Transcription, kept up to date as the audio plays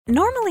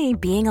Normally,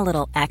 being a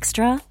little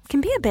extra can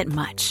be a bit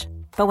much,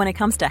 but when it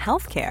comes to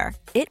healthcare,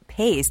 it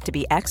pays to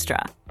be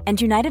extra. And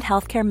United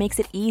Healthcare makes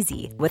it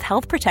easy with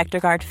Health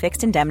Protector Guard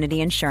fixed indemnity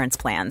insurance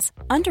plans.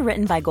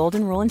 Underwritten by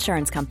Golden Rule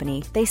Insurance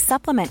Company, they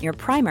supplement your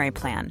primary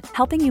plan,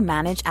 helping you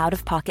manage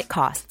out-of-pocket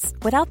costs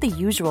without the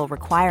usual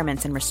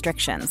requirements and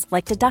restrictions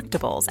like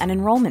deductibles and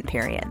enrollment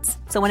periods.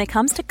 So when it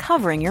comes to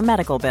covering your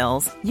medical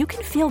bills, you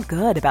can feel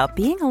good about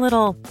being a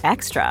little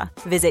extra.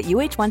 Visit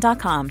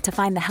uh1.com to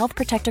find the Health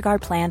Protector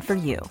Guard plan for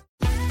you.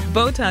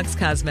 Botox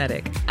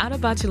Cosmetic, out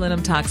of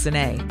botulinum toxin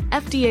A,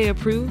 FDA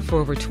approved for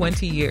over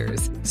 20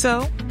 years.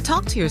 So,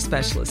 talk to your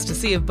specialist to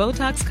see if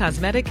Botox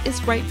Cosmetic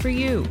is right for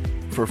you.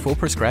 For full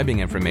prescribing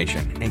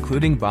information,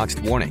 including boxed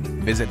warning,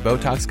 visit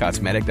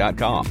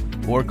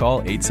BotoxCosmetic.com or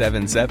call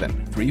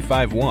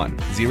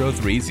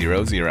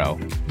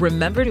 877-351-0300.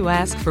 Remember to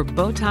ask for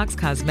Botox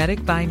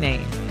Cosmetic by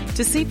name.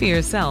 To see for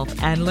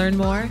yourself and learn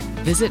more,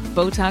 visit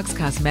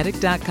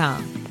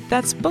BotoxCosmetic.com.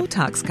 That's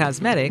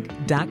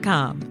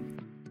BotoxCosmetic.com.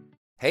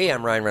 Hey,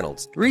 I'm Ryan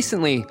Reynolds.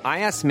 Recently,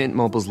 I asked Mint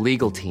Mobile's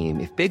legal team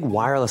if big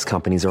wireless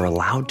companies are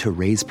allowed to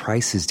raise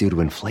prices due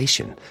to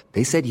inflation.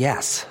 They said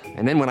yes.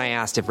 And then when I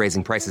asked if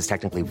raising prices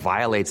technically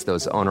violates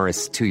those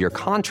onerous two-year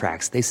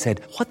contracts, they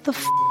said, "What the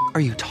f*** are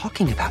you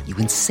talking about, you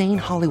insane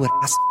Hollywood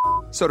ass?"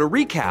 So to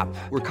recap,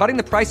 we're cutting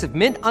the price of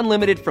Mint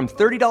Unlimited from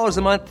 $30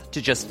 a month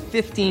to just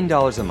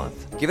 $15 a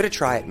month. Give it a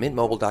try at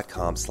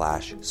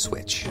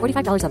mintmobile.com/switch.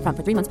 $45 up front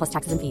for 3 months plus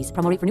taxes and fees.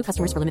 Promo rate for new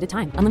customers for limited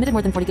time. Unlimited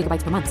more than 40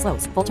 gigabytes per month.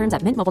 Slows full terms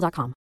at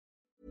mintmobile.com.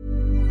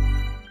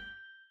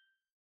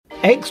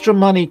 Extra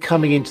money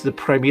coming into the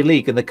Premier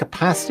League and the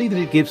capacity that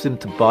it gives them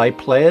to buy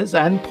players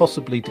and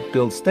possibly to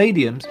build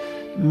stadiums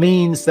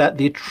means that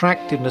the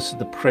attractiveness of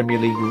the Premier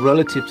League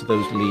relative to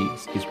those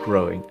leagues is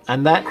growing.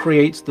 And that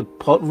creates the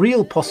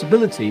real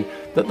possibility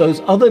that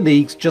those other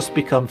leagues just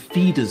become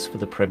feeders for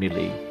the Premier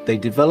League. They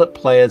develop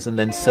players and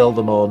then sell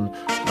them on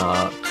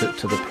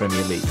to the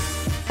Premier League.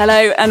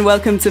 Hello and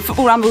welcome to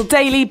Football Ramble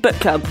Daily Book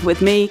Club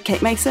with me,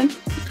 Kate Mason.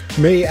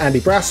 Me, Andy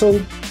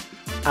Brassel.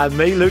 And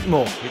me, Luke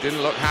Moore. He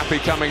didn't look happy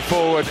coming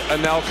forward,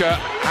 Anelka,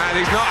 and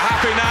he's not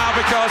happy now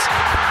because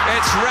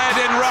it's red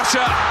in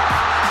Russia.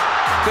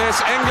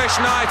 This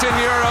English night in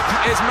Europe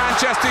is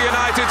Manchester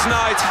United's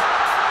night.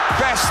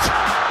 Best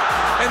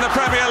in the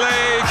Premier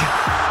League,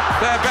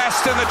 they're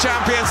best in the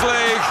Champions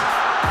League.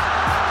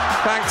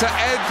 Thanks to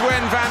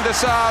Edwin van der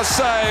Sar's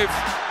save.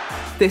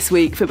 This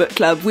week for Book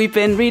Club, we've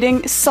been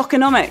reading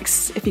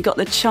Soccernomics. If you got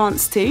the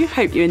chance to,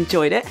 hope you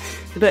enjoyed it.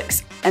 The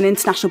book's an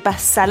international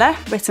bestseller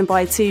written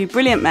by two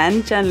brilliant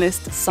men,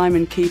 journalist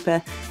Simon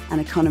Cooper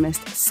and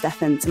economist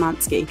Stefan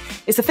Tomansky.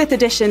 It's the fifth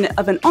edition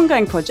of an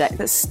ongoing project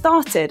that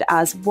started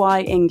as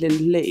Why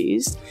England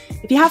Lose.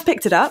 If you have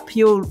picked it up,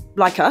 you'll,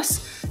 like us,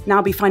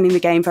 now be finding the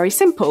game very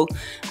simple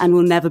and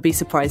will never be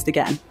surprised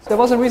again. There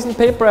was a recent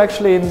paper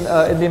actually in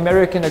the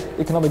American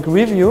Economic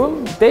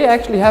Review. They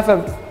actually have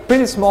a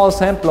pretty small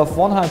sample of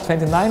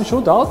 129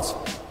 shootouts.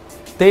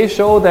 They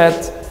show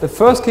that the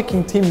first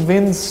kicking team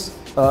wins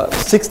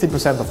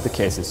 60% of the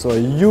cases, so a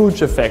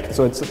huge effect.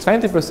 So it's a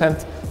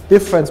 20%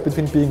 difference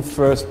between being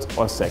first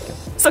or second.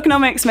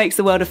 Soccernomics makes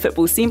the world of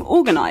football seem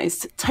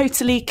organised,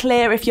 totally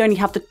clear if you only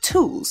have the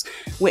tools,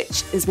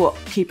 which is what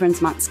Cooper and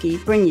Tomansky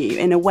bring you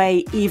in a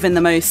way even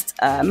the most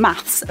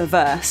maths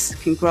averse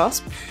can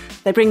grasp.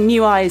 They bring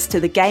new eyes to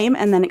the game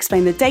and then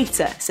explain the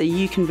data so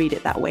you can read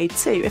it that way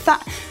too. If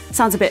that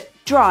sounds a bit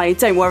dry,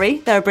 don't worry.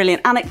 There are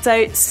brilliant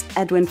anecdotes,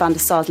 Edwin van der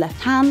Sar's left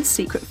hand,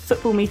 secret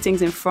football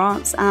meetings in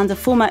France, and a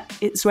former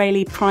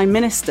Israeli Prime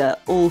Minister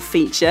all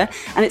feature,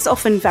 and it's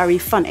often very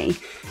funny.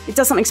 It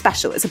does something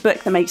special. It's a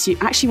book that makes you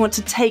actually want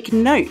to take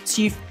notes.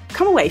 You've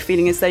come away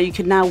feeling as though you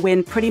could now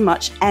win pretty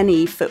much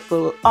any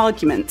football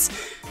argument,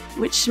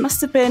 which must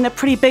have been a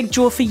pretty big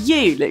draw for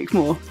you, Luke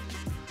Moore.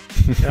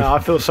 Yeah, I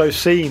feel so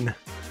seen.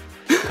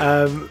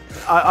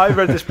 I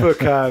read this book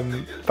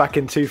back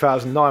in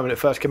 2009 when it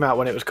first came out,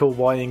 when it was called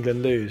Why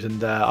England Lose,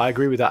 and I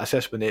agree with that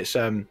assessment. It's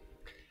been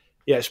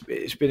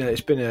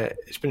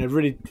a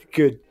really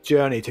good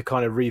journey to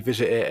kind of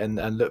revisit it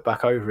and look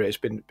back over it. It's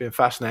been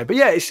fascinating. But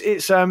yeah,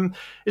 it's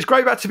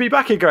great to be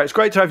back here, Gareth. It's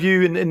great to have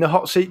you in the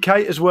hot seat,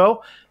 Kate, as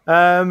well.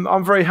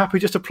 I'm very happy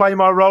just to play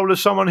my role as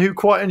someone who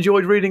quite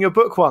enjoyed reading a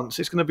book once.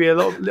 It's going to be a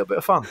little bit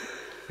of fun.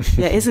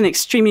 Yeah, it is an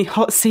extremely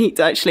hot seat,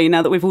 actually,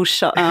 now that we've all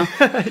shut our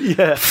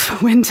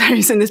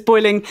windows in this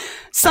boiling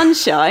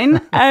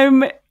sunshine.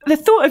 The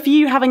thought of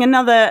you having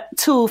another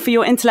tool for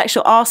your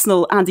intellectual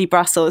arsenal, Andy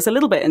Brassel, is a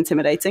little bit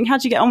intimidating.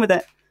 How'd you get on with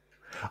it?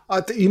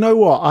 You know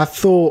what? I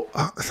thought,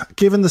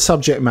 given the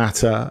subject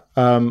matter,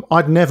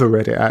 I'd never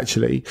read it,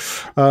 actually.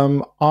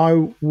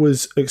 I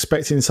was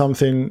expecting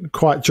something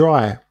quite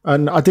dry,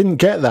 and I didn't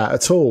get that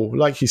at all.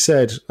 Like you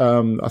said,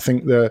 I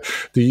think the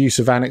use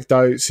of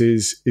anecdotes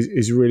is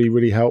really,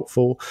 really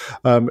helpful.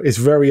 It's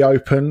very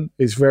open.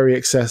 It's very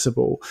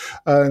accessible.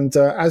 And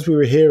as we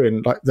were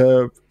hearing, like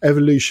the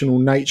evolutional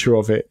nature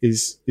of it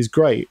is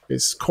great.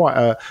 It's quite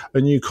a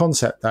new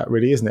concept, that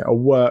really, isn't it? A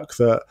work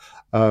that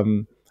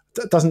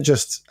doesn't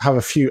just have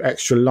a few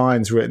extra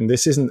lines written.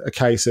 This isn't a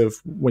case of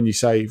when you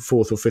say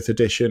 4th or 5th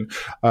edition,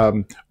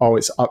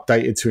 it's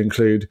updated to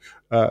include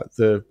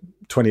the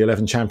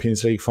 2011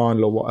 Champions League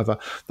final or whatever.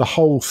 The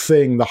whole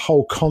thing, the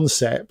whole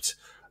concept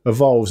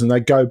evolves, and they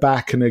go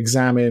back and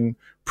examine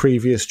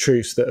previous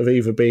truths that have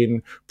either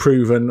been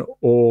proven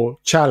or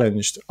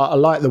challenged. I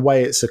like the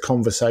way it's a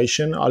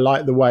conversation. I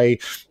like the way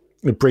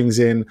it brings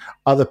in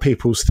other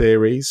people's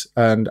theories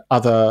and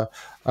other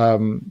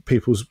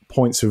people's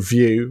points of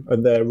view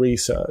and their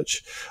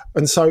research.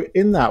 And so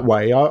in that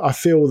way, I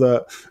feel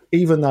that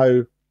even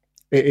though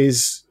it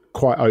is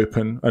quite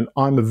open, and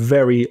I'm a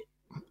very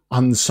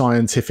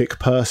unscientific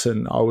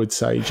person, I would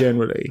say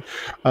generally,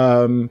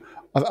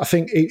 I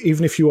think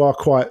even if you are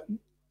quite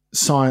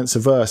science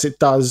averse, it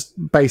does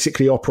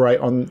basically operate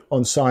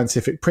on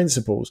scientific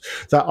principles.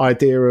 That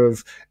idea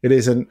of it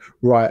isn't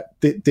right,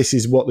 this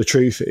is what the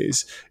truth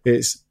is,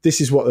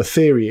 this is what the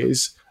theory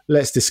is,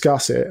 let's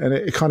discuss it. And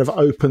it kind of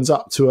opens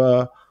up to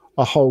a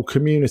whole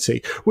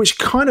community, which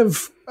kind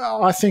of,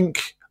 I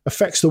think,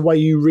 affects the way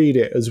you read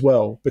it as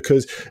well,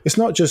 because it's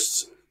not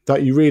just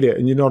that you read it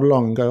and you nod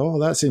along and go, oh,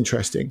 that's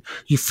interesting.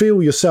 You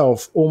feel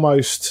yourself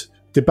almost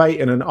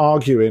debating and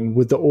arguing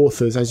with the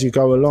authors as you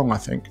go along, I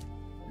think.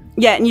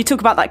 Yeah, and you talk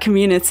about that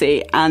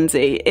community,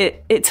 Andy.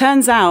 It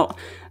turns out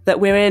that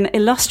we're in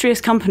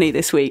illustrious company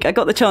this week. I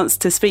got the chance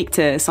to speak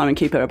to Simon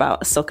Cooper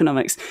about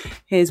Soccernomics.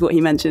 Here's what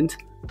he mentioned.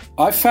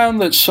 I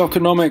found that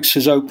Soccernomics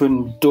has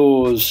opened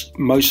doors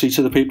mostly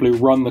to the people who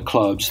run the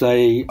clubs.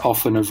 They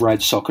often have read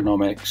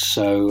Soccernomics.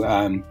 So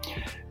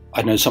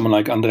I know someone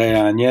like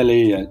Andrea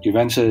Agnelli at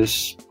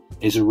Juventus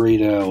is a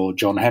reader, or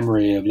John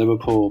Henry of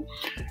Liverpool.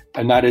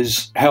 And that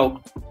has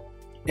helped,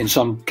 in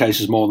some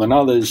cases more than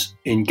others,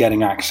 in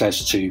getting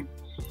access to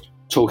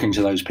talking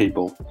to those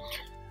people.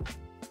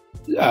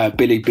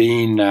 Billy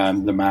Bean,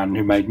 the man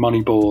who made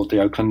Moneyball, the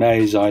Oakland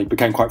A's, I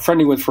became quite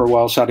friendly with for a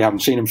while. Sadly, I haven't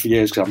seen him for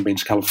years because I haven't been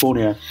to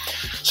California.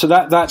 So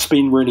that's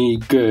been really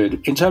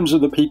good. In terms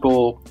of the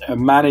people,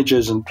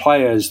 managers and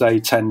players, they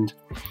tend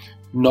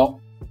not,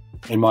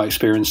 in my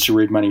experience, to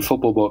read many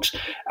football books.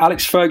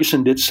 Alex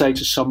Ferguson did say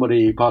to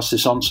somebody who passed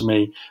this on to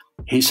me,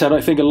 he said, I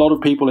think a lot of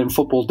people in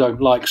football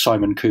don't like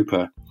Simon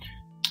Cooper,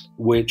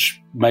 which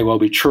may well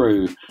be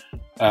true.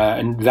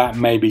 And that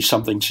may be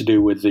something to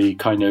do with the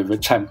kind of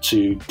attempt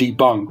to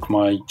debunk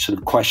my sort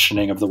of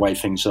questioning of the way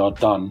things are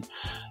done.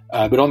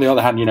 But on the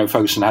other hand,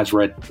 Ferguson has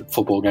read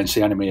Football Against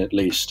the Enemy at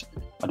least.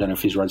 I don't know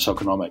if he's read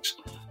Soccernomics.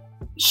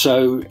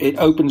 So it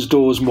opens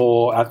doors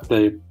more at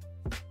the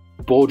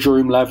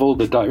boardroom level,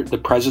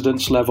 the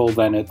president's level,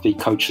 than at the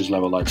coach's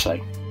level, I'd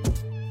say.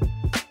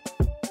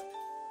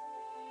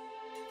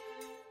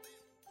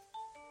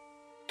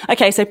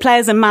 Okay, so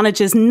players and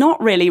managers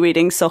not really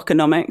reading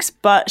Soccernomics,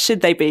 but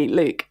should they be,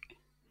 Luke?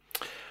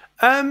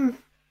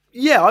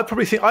 Yeah,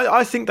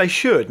 I think they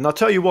should, and I'll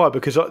tell you why.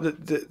 Because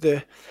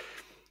the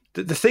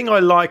thing I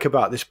like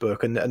about this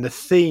book, and the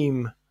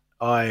theme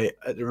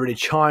that really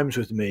chimes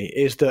with me,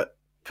 is that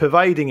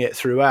pervading it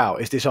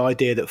throughout is this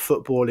idea that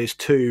football is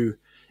too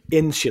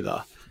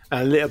insular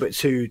and a little bit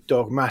too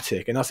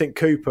dogmatic. And I think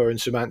Cooper and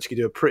Szymanski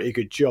do a pretty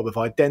good job of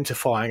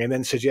identifying and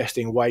then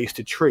suggesting ways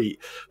to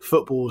treat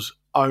football's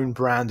own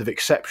brand of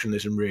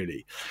exceptionalism,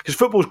 really. Because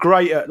football's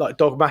great at like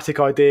dogmatic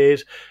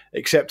ideas,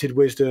 accepted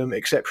wisdom,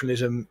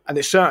 exceptionalism, and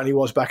it certainly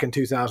was back in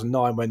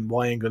 2009 when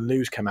Why England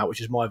Lose came out,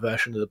 which is my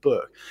version of the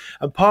book.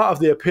 And part of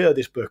the appeal of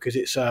this book is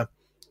it's a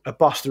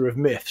buster of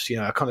myths,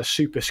 a kind of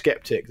super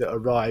skeptic that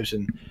arrives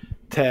and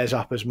tears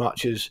up as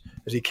much as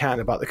he can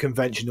about the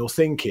conventional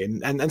thinking.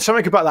 And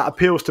something about that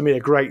appeals to me a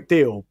great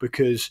deal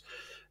because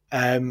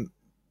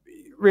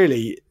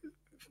really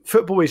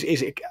football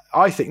is,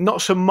 I think,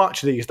 not so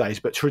much these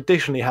days, but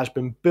traditionally has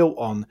been built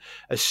on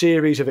a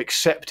series of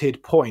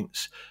accepted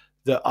points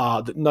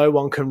that no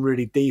one can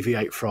really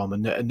deviate from,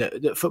 and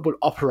that football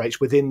operates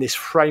within this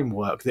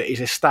framework that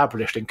is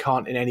established and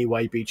can't in any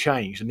way be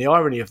changed. And the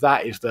irony of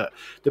that is that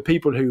the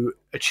people who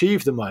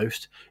achieve the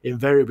most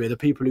invariably are the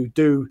people who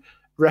do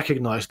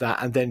recognise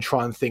that and then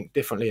try and think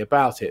differently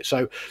about it.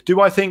 So, do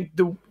I think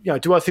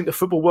the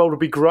football world would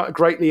be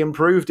greatly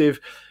improved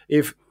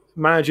if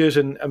managers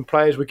and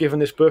players were given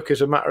this book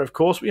as a matter of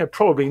course?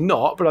 Probably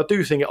not, but I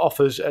do think it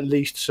offers at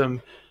least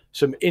some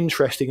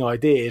interesting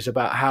ideas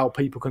about how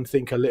people can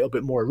think a little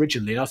bit more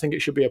originally, and I think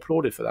it should be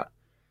applauded for that.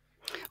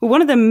 Well,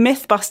 one of the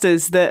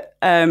mythbusters that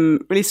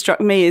really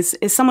struck me is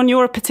someone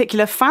you're a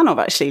particular fan of,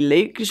 actually,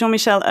 Luke,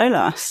 Jean-Michel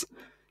Aulas.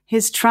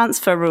 His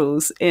transfer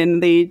rules in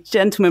the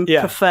gentlemen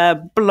prefer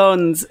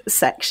blondes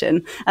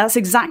section. That's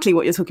exactly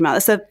what you're talking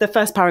about. That's the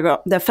first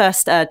paragraph, the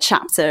first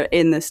chapter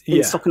in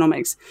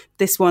Soccernomics.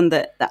 This one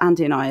that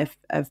Andy and I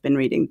have been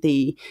reading,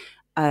 the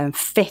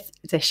 5th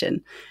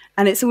edition.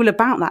 And it's all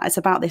about that. It's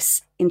about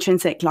this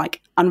intrinsic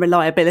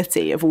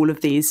unreliability of all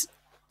of these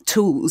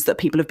tools that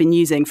people have been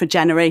using for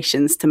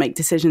generations to make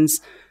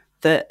decisions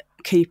that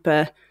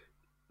Cooper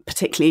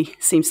particularly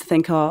seems to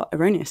think are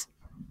erroneous.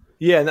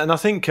 Yeah, and I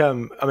think,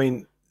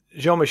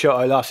 Jean-Michel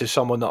Aulas is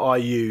someone that I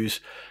use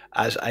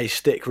as a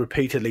stick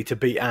repeatedly to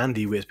beat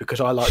Andy with, because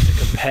I like to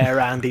compare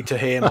Andy to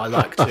him. I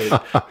like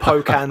to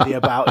poke Andy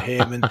about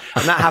him, and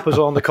that happens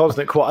on the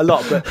continent quite a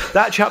lot. But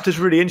that chapter is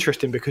really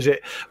interesting because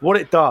what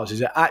it does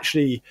is it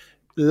actually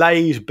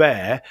lays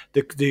bare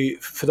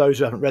for those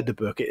who haven't read the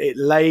book, it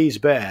lays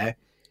bare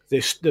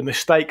the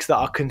mistakes that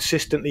are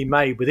consistently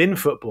made within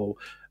football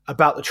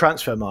about the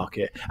transfer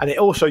market, and it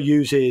also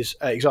uses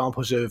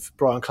examples of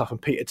Brian Clough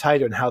and Peter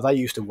Taylor and how they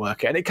used to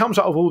work it, and it comes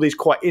up with all these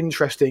quite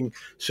interesting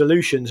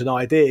solutions and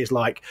ideas,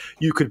 like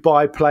you could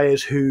buy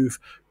players who've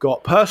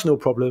got personal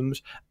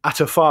problems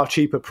at a far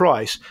cheaper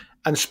price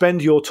and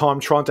spend your time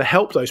trying to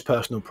help those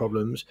personal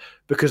problems,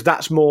 because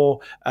that's more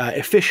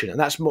efficient, and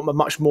that's a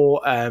much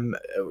more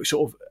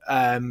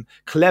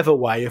clever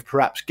way of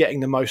perhaps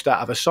getting the most out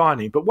of a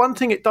signing. But one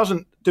thing it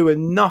doesn't do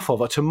enough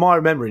of, to my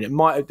memory, and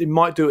it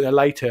might do it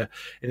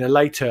in a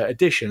later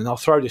edition, and I'll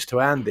throw this to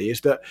Andy,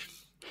 is that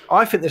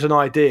I think there's an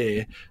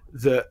idea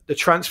that the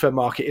transfer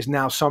market is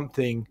now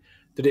something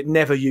that it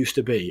never used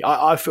to be.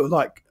 I feel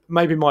like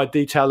maybe my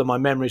detail and my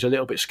memory is a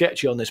little bit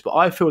sketchy on this, but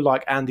I feel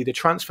like, Andy, the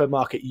transfer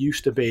market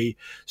used to be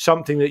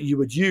something that you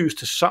would use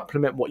to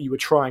supplement what you were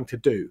trying to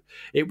do.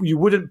 You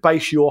wouldn't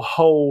base your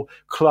whole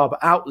club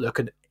outlook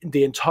and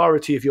the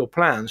entirety of your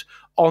plans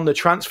on the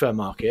transfer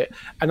market.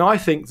 And I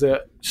think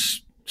that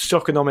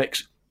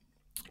Stockonomics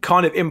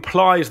kind of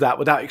implies that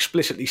without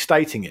explicitly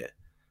stating it.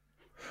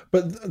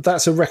 But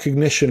that's a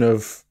recognition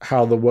of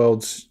how the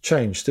world's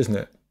changed, isn't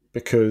it?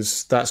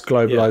 Because that's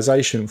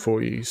globalization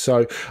for you.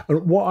 So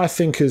what I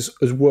think has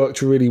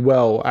worked really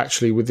well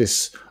actually with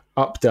this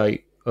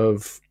update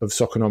of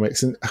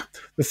Stockonomics, and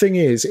the thing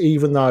is,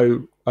 even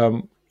though,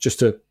 just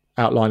to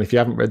outline if you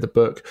haven't read the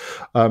book,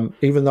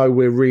 even though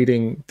we're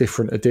reading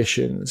different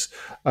editions,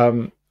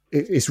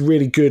 it's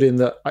really good in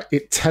that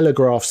it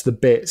telegraphs the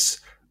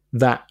bits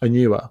that are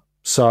newer.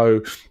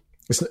 So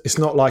it's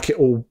not like it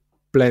all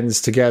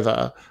blends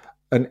together,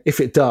 and if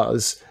it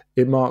does,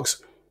 it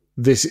marks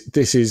this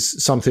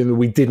is something that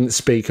we didn't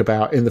speak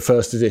about in the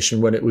first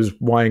edition when it was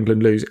why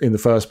England lose in the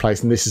first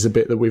place, and this is a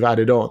bit that we've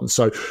added on,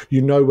 so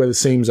you know where the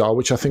seams are,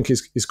 which I think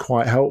is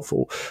quite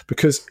helpful.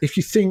 Because if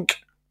you think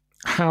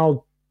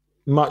how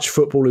much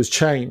football has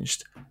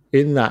changed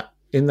in that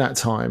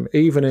time,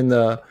 even in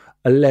the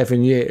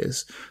 11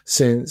 years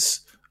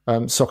since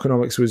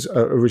Stockonomics was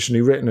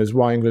originally written as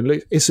Why England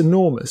Lose, it's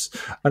enormous.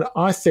 And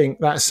I think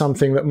that's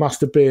something that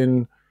must have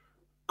been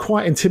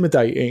quite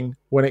intimidating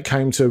when it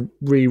came to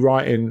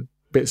rewriting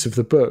bits of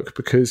the book,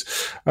 because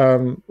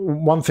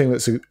one thing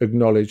that's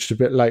acknowledged a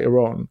bit later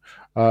on,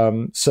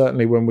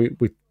 certainly when we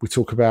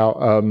talk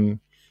about,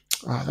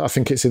 I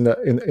think it's in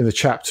the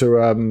chapter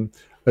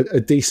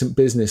a decent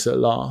business at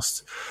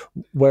last,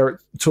 where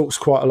it talks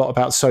quite a lot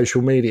about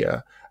social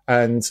media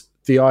and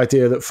the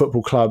idea that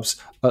football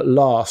clubs at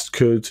last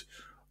could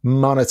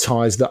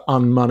monetize the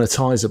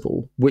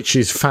unmonetizable, which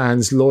is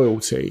fans'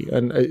 loyalty,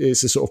 and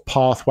it's a sort of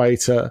pathway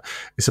to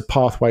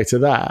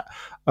that.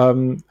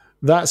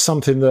 That's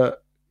something that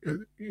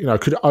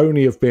could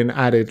only have been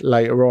added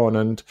later on,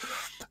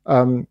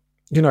 and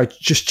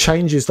just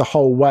changes the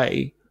whole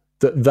way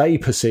that they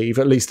perceive,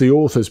 at least the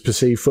authors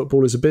perceive,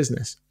 football as a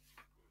business.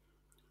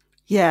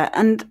 Yeah,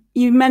 and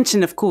you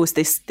mentioned, of course,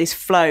 this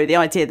flow, the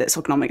idea that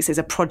Stockonomics is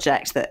a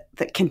project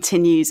that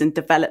continues and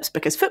develops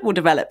because football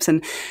develops.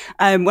 And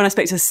when I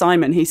spoke to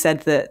Simon, he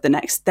said that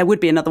there would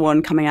be another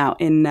one coming out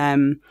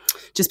in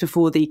just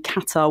before the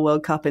Qatar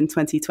World Cup in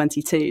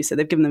 2022. So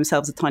they've given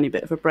themselves a tiny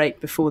bit of a break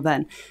before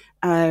then.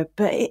 But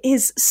it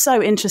is so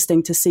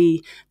interesting to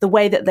see the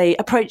way that they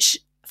approach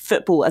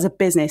football as a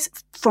business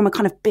from a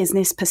kind of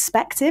business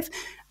perspective.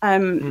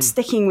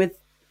 Sticking with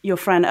your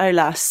friend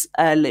Olas,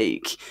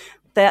 Luke,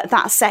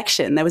 that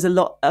section, there was a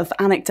lot of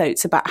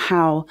anecdotes about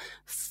how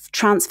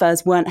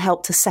transfers weren't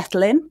helped to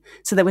settle in.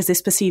 So there was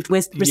this received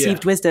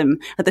wisdom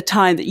at the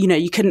time that,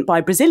 you couldn't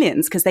buy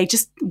Brazilians because they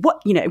just,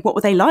 what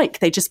were they like?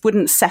 They just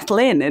wouldn't settle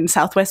in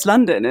Southwest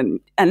London.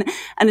 And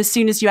as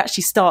soon as you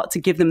actually start to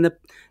give them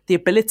the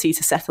ability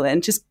to settle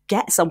in, just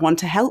get someone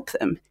to help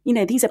them.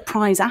 These are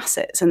prize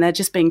assets, and they're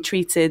just being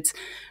treated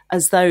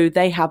as though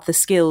they have the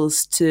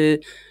skills to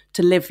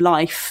live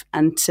life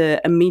and to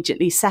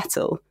immediately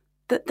settle.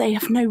 That they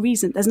have no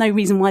reason. There's no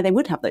reason why they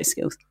would have those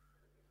skills.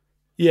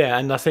 Yeah,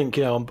 and I think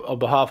on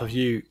behalf of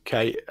you,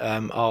 Kate,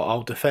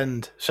 I'll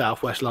defend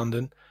Southwest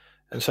London,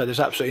 and so there's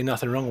absolutely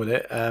nothing wrong with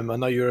it. I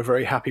know you're a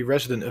very happy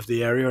resident of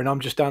the area, and I'm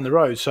just down the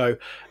road. So,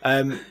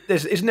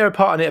 isn't there a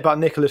part in it about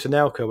Nicolas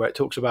Anelka where it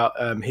talks about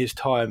his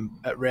time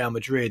at Real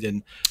Madrid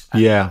and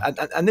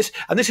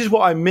this is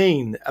what I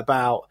mean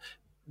about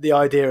the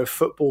idea of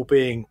football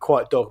being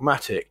quite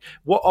dogmatic.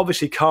 What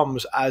obviously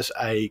comes as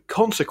a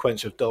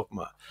consequence of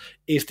dogma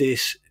is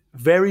this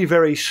very,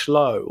 very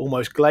slow,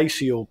 almost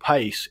glacial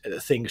pace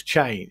that things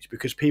change,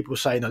 because people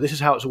say, no, this is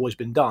how it's always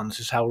been done. This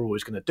is how we're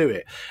always going to do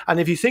it.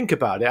 And if you think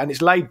about it, and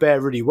it's laid bare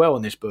really well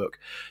in this book,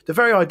 the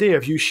very idea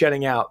of you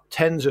shelling out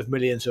tens of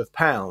millions of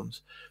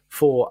pounds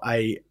for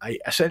a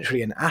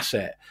essentially an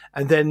asset,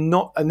 and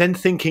then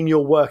thinking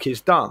your work is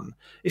done.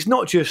 It's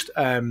not just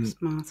kind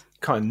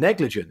of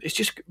negligent. It's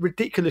just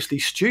ridiculously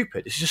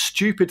stupid. It's just a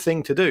stupid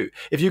thing to do.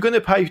 If you're going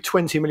to pay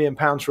 £20 million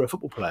for a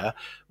football player,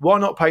 why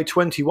not pay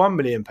 £21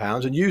 million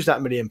and use that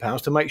 £1 million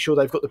to make sure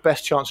they've got the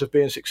best chance of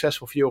being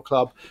successful for your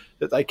club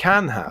that they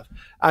can have?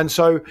 And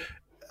so,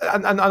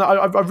 and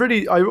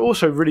I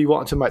also really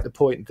wanted to make the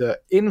point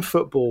that in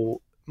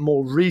football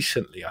more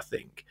recently, I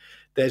think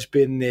there's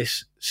been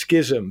this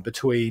schism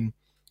between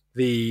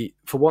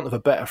for want of a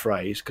better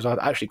phrase, because I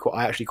actually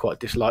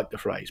quite dislike the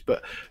phrase,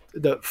 but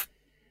the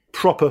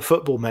proper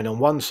football men on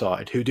one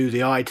side who do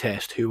the eye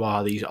test, who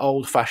are these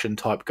old-fashioned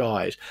type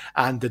guys,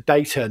 and the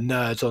data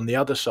nerds on the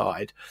other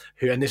side,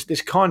 and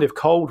this kind of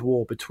cold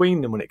war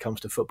between them when it comes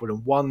to football,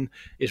 and one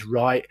is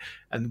right,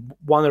 and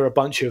one are a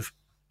bunch of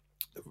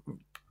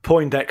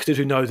Poindexters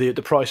who know the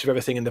price of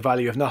everything and the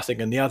value of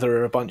nothing, and the other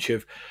are a bunch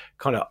of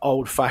kind of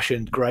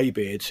old-fashioned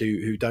greybeards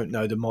who don't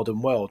know the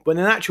modern world. When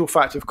in actual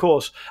fact, of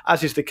course,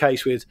 as is the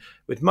case with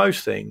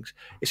most things,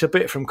 it's a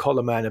bit from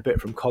column A and a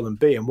bit from column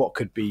B, and what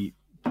could be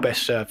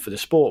best served for the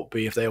sport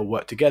be if they all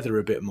work together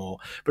a bit more.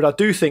 But I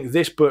do think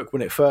this book,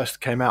 when it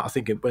first came out, I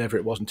think whenever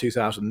it was in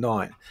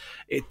 2009,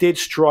 it did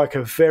strike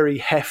a very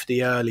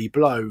hefty early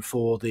blow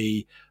for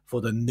the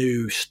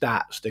new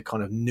stats, the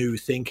kind of new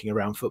thinking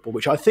around football,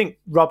 which I think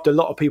rubbed a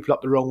lot of people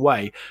up the wrong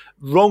way,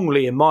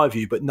 wrongly in my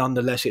view, but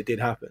nonetheless it did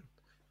happen.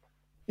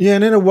 Yeah,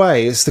 and in a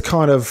way, it's the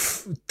kind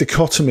of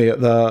dichotomy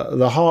at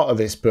the heart of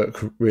this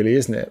book, really,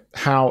 isn't it?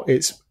 How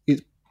it's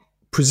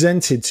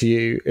presented to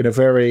you in a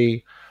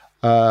very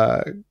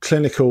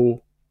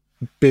clinical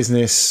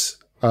business,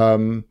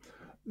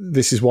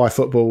 this is why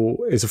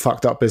football is a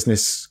fucked up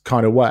business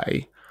kind of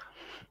way.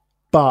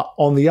 But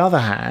on the other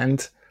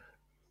hand,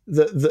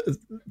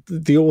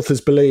 the authors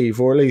believe,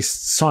 or at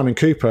least Simon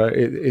Cooper,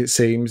 it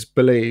seems,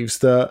 believes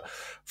that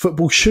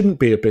football shouldn't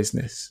be a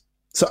business.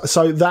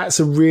 So that's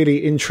a really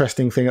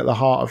interesting thing at the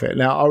heart of it.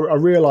 Now, I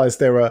realise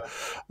there are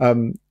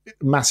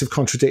massive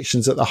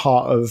contradictions at the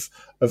heart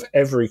of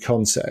every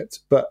concept.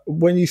 But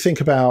when you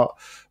think about,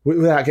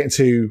 without getting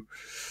too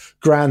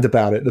grand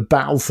about it, the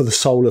battle for the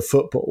soul of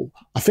football,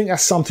 I think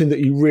that's something that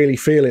you really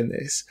feel in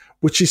this,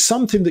 which is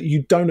something that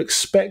you don't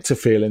expect to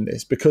feel in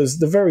this, because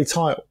the very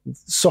title,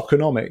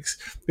 Soccernomics,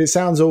 it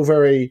sounds all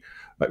very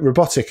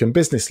robotic and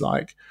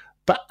businesslike,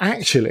 but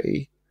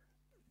actually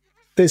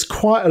there's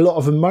quite a lot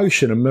of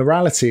emotion and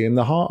morality in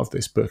the heart of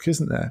this book,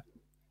 isn't there?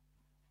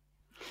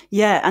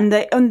 Yeah, and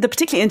the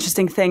particularly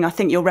interesting thing I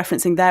think you're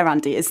referencing there,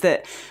 Andy, is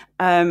that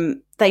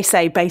they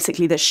say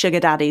basically that sugar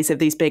daddies of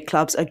these big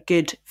clubs are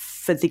good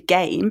for the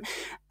game,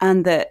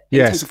 and that in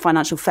terms of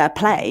financial fair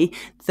play,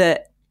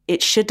 that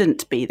it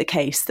shouldn't be the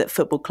case that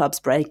football clubs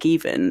break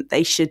even.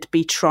 They should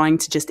be trying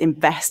to just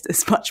invest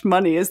as much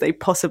money as they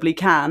possibly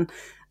can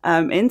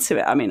into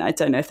it. I mean, I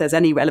don't know if there's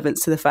any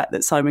relevance to the fact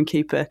that Simon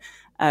Cooper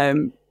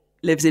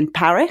lives in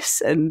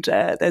Paris, and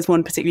there's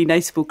one particularly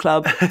notable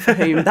club for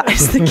whom that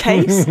is the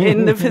case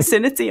in the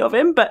vicinity of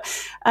him. But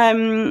I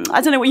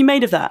don't know what you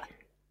made of that.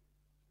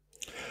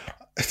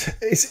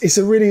 It's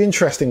a really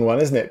interesting one,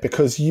 isn't it?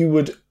 Because you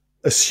would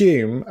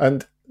assume,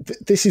 and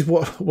this is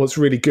what's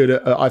really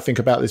good, I think,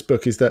 about this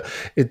book, is that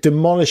it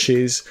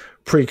demolishes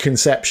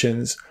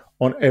preconceptions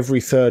on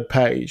every third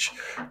page.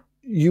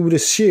 You would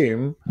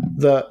assume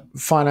that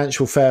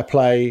financial fair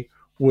play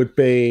would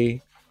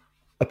be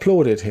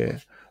applauded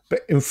here.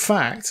 But in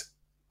fact,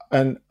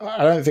 and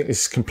I don't think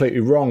this is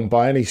completely wrong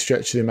by any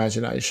stretch of the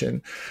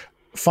imagination,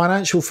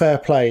 financial fair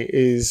play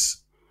is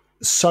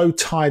so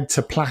tied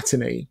to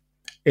Platini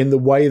in the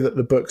way that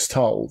the book's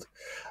told.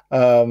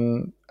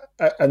 And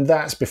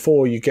that's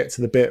before you get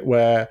to the bit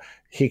where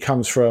he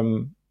comes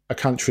from a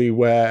country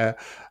where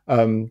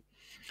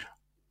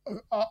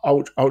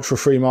ultra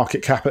free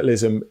market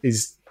capitalism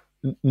is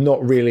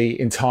not really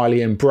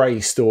entirely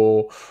embraced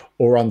or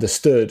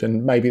understood,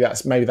 and maybe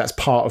that's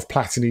part of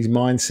Platini's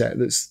mindset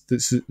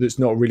that's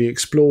not really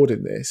explored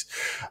in this.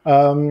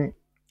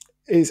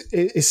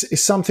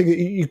 It's something that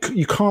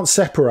you can't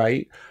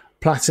separate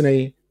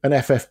Platini and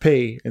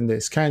FFP in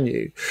this, can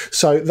you?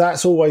 So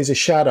that's always a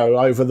shadow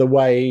over the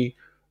way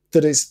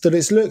that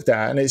it's looked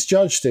at and it's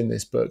judged in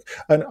this book.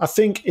 And I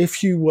think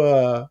if you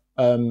were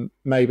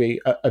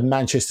maybe a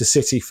Manchester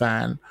City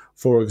fan,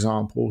 for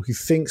example, who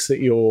thinks that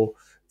your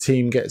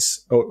team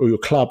gets, or your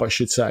club, I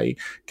should say,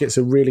 gets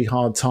a really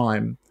hard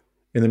time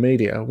in the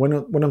media, when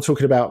I'm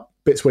talking about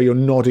bits where you're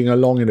nodding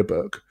along in a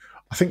book,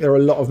 I think there are a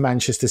lot of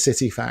Manchester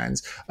City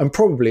fans and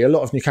probably a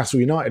lot of Newcastle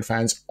United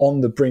fans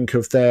on the brink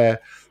of their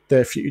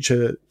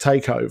future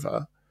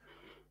takeover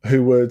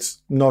who would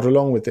nod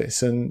along with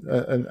this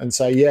and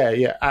say,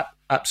 yeah,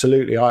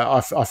 absolutely.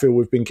 I feel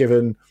we've been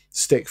given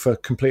stick for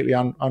completely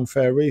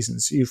unfair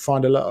reasons. You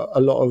find a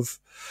lot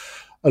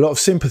of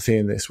sympathy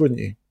in this, wouldn't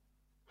you?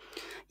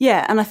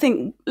 Yeah, and I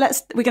think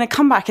we're going to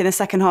come back in the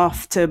second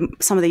half to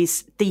some of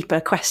these deeper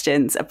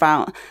questions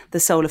about the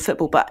soul of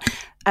football. But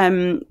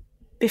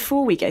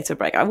before we go to a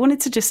break, I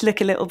wanted to just look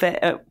a little bit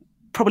at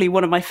probably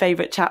one of my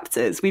favourite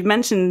chapters. We've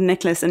mentioned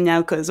Nicholas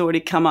Anelka has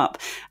already come up.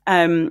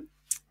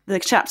 The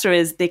chapter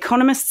is The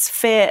Economist's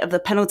Fear of the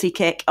Penalty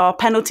Kick. Are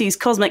penalties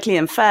cosmically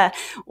unfair,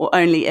 or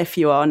only if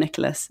you are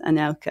Nicolas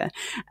Anelka?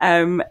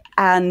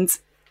 And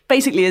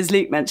basically, as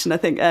Luke mentioned, I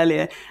think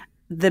earlier,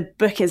 the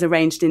book is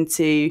arranged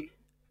into...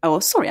 Oh,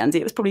 sorry,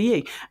 Andy, it was probably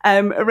you.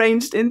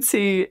 Arranged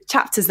into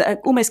chapters that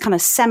are almost kind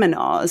of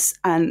seminars,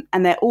 and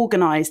they're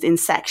organised in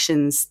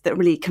sections that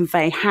really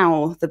convey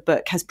how the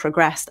book has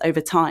progressed over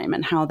time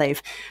and how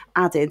they've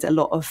added a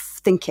lot of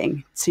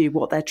thinking to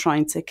what they're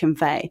trying to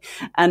convey.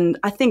 And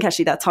I think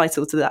actually that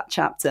title to that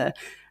chapter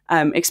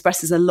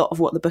expresses a lot of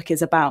what the book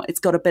is about. It's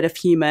got a bit of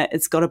humour,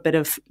 it's got a bit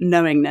of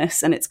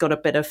knowingness, and it's got a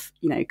bit of,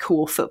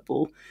 core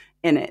football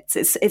in it.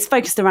 It's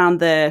focused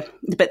around the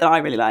bit that I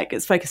really like.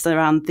 It's focused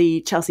around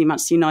the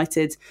Chelsea-Manchester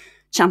United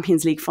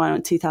Champions League final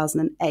in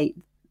 2008.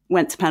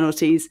 Went to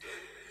penalties.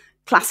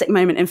 Classic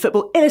moment in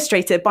football,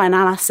 illustrated by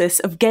analysis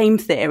of game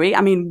theory.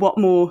 I mean, what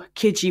more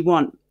could you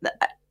want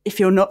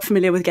if you're not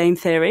familiar with game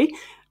theory?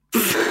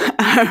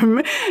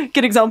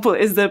 Good example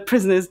is the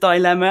prisoner's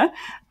dilemma,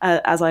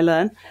 as I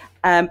learn.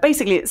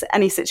 Basically, it's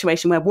any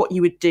situation where what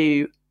you would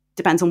do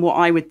depends on what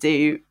I would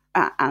do,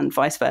 and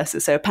vice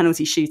versa. So a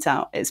penalty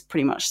shootout is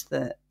pretty much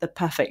the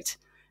perfect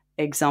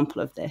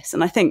example of this.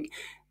 And I think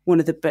one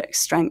of the book's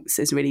strengths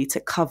is really to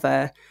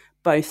cover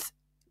both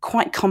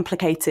quite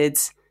complicated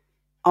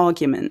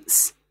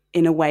arguments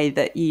in a way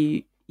that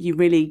you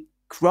really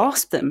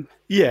grasp them.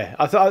 Yeah,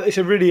 I thought it's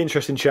a really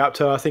interesting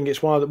chapter. I think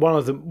it's one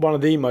of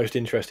the most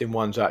interesting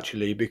ones,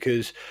 actually,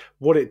 because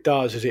what it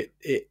does is it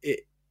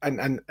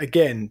and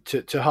again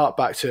to hark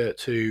back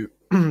to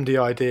the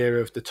idea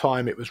of the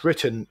time it was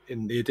written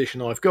in the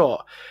edition I've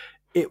got,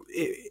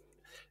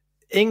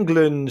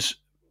 England's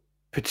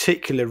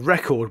particular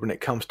record when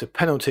it comes to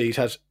penalties,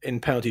 as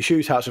in penalty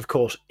shootouts, of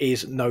course,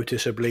 is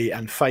noticeably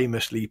and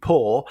famously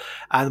poor.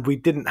 And we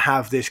didn't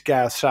have this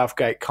Gareth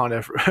Southgate kind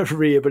of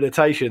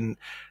rehabilitation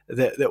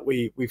that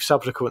we've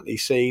subsequently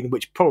seen,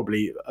 which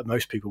probably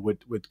most people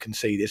would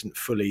concede isn't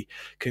fully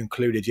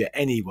concluded yet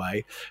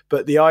anyway.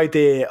 But the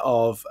idea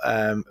of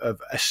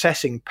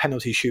assessing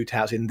penalty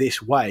shootouts in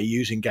this way,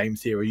 using game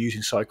theory,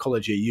 using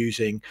psychology,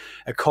 using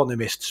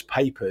economists'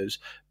 papers,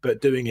 but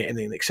doing it in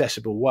an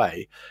accessible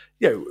way,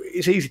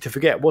 it's easy to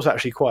forget, was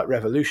actually quite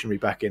revolutionary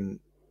back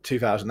in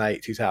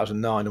 2008,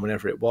 2009, or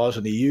whenever it was.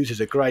 And he uses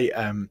a great,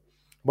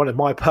 one of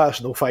my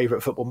personal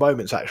favourite football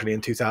moments, actually,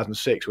 in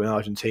 2006, when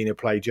Argentina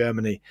played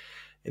Germany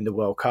in the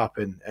World Cup,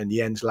 and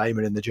Jens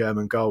Lehmann in the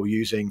German goal,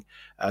 using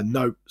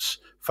notes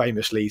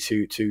famously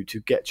to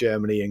get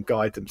Germany and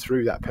guide them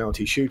through that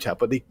penalty shootout.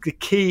 But the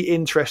key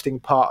interesting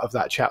part of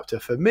that chapter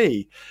for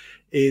me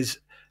is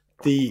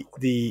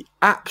the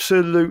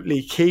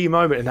absolutely key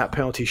moment in that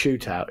penalty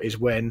shootout is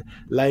when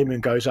Lehmann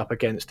goes up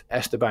against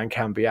Esteban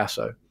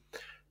Cambiasso.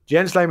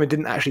 Jens Lehmann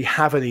didn't actually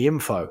have any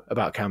info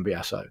about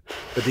Cambiasso,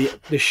 but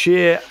the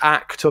sheer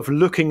act of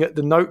looking at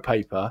the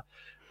notepaper,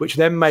 which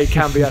then made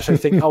Cambiasso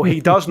think, oh, he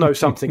does know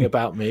something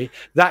about me,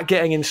 that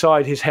getting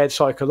inside his head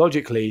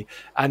psychologically,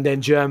 and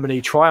then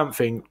Germany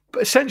triumphing,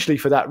 essentially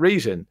for that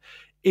reason,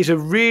 is a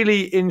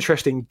really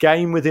interesting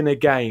game within a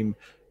game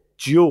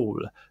duel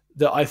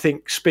that I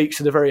think speaks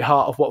to the very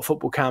heart of what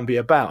football can be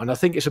about. And I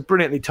think it's a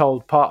brilliantly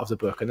told part of the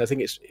book. And I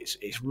think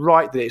it's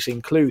right that it's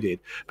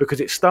included,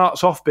 because it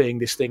starts off being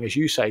this thing, as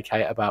you say,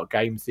 Kate, about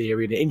game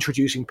theory and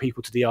introducing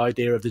people to the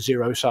idea of the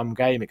zero-sum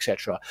game,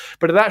 etc.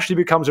 But it actually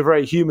becomes a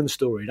very human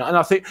story. And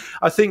I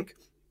think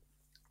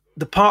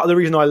the part of the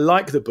reason I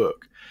like the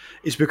book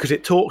is because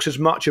it talks as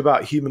much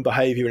about human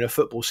behaviour in a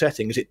football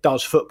setting as it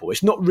does football.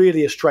 It's not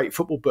really a straight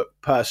football book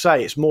per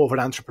se. It's more of an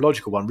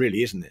anthropological one,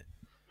 really, isn't it?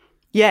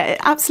 Yeah, it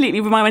absolutely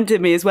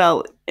reminded me as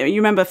well. You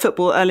remember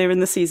football earlier in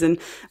the season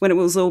when it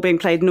was all being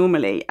played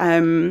normally.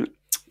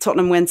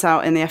 Tottenham went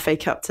out in the FA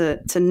Cup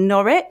to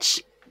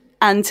Norwich,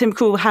 and Tim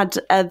Krul had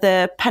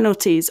the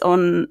penalties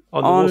on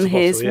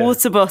his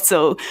water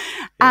bottle.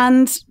 Yeah.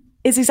 And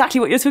it's exactly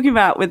what you're talking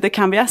about with the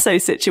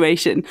Cambiasso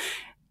situation,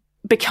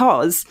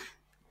 because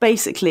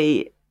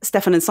basically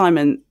Stefan and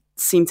Simon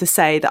seem to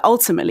say that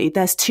ultimately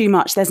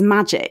there's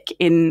magic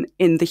in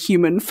the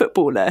human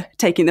footballer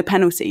taking the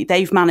penalty.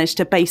 They've managed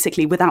to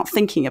basically, without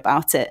thinking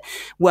about it,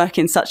 work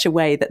in such a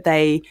way that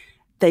they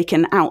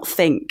can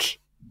outthink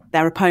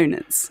their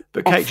opponents.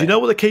 But Kate, do you know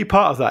what the key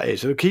part of that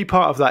is? The key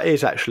part of that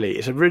is actually,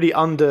 it's a really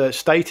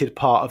understated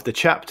part of the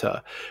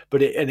chapter,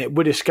 but it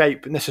would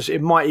escape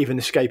it might even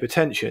escape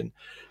attention.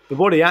 But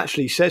what he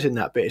actually says in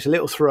that bit is a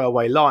little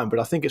throwaway line, but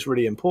I think it's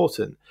really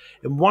important.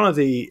 In one of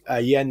the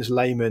Jens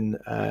Lehmann,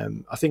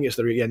 I think it's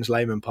the Jens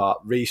Lehmann part,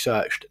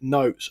 researched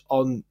notes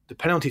on the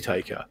penalty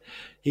taker,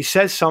 he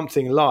says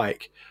something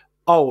like,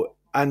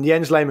 and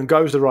Jens Lehmann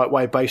goes the right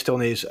way based on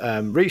his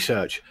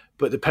research,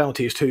 but the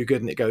penalty is too good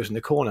and it goes in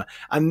the corner.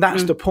 And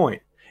that's the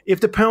point.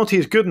 If the penalty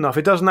is good enough,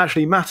 it doesn't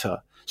actually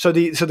matter. So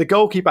the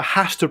goalkeeper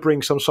has to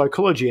bring some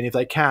psychology in if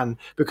they can,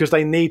 because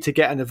they need to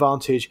get an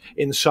advantage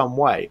in some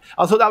way.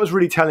 I thought that was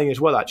really telling as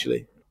well,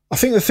 actually. I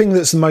think the thing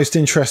that's the most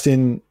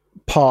interesting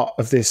part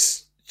of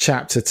this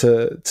chapter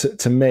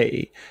to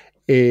me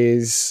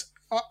is,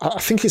 I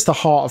think it's the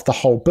heart of the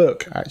whole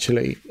book,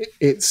 actually.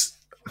 It's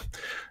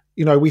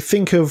we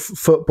think of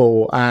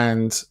football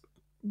and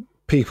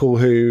people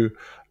who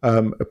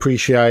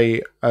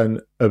appreciate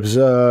and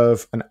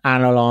observe and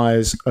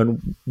analyze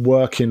and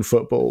work in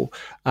football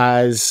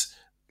as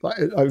like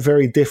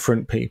very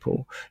different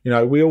people.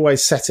 We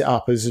always set it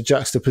up as a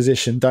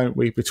juxtaposition, don't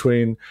we,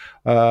 between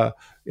nouveau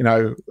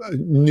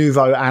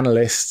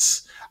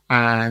analysts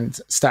and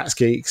stats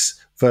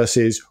geeks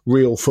versus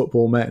real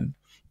football men.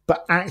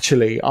 But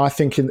actually, I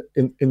think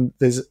in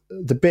there's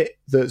the bit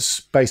that's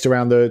based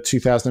around the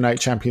 2008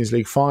 Champions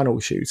League final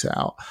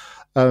shootout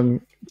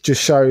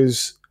just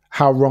shows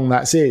how wrong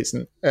that is,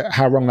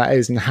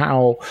 and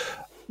how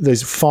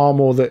there's far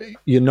more that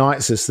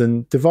unites us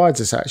than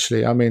divides us.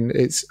 Actually, I mean,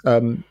 it's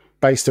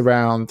based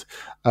around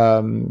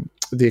The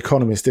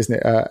Economist, isn't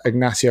it?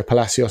 Ignacio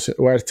Palacios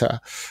Huerta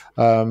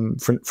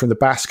from the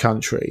Basque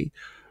Country,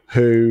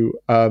 who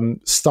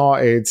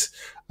started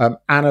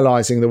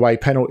analysing the way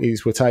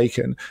penalties were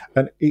taken.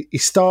 And he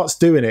starts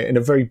doing it in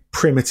a very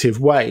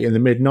primitive way in the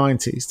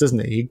mid-90s,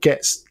 doesn't he? He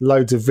gets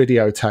loads of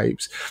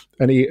videotapes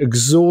and he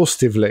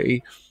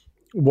exhaustively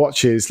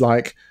watches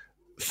like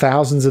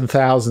thousands and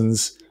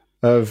thousands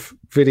of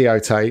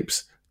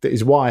videotapes that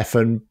his wife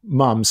and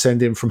mum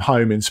send him from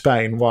home in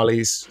Spain while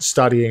he's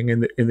studying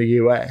in the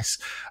US.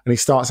 And he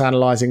starts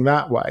analysing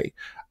that way.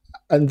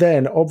 And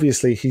then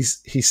obviously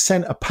he's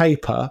sent a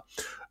paper,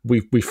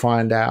 we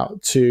find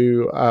out,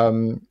 to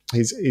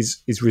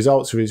his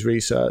results of his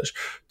research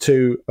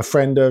to a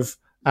friend of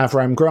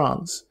Avram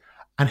Grant's,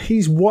 and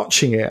he's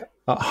watching it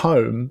at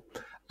home,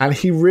 and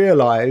he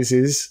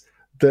realizes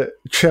that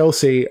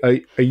Chelsea are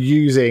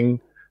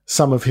using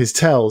some of his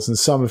tells and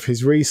some of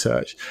his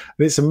research,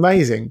 and it's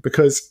amazing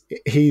because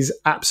he's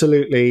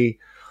absolutely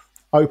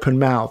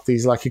open-mouthed.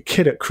 He's like a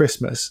kid at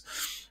Christmas.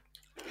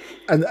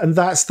 And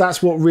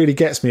that's what really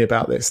gets me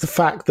about this. The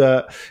fact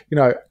that,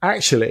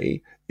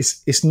 actually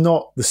it's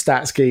not the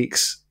stats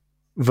geeks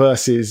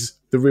versus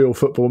the real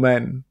football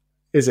men,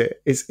 is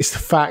it? It's the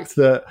fact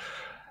that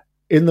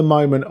in the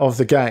moment of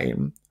the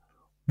game,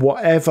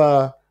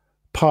 whatever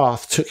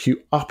path took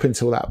you up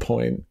until that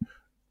point,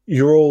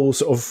 you're all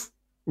sort of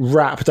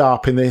wrapped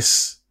up in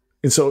this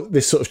sort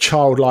of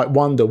childlike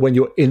wonder when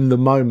you're in the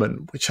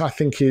moment, which I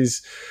think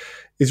is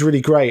really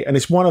great. And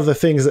it's one of the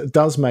things that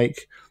does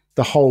make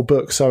the whole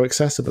book so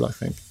accessible, I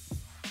think.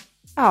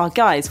 Oh,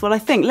 guys, well, I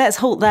think let's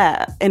halt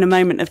there in a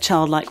moment of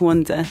childlike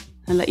wonder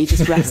and let you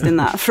just rest in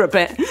that for a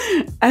bit.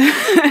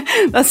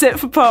 That's it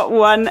for part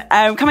one.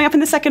 Coming up in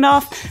the second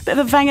half, a bit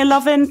of a Wenger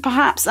loving,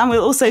 perhaps, and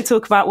we'll also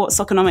talk about what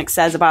Soccernomics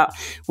says about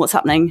what's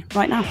happening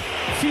right now.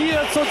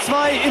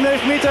 4:2 im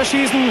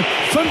Elfmeterschießen,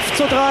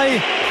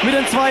 5:3 mit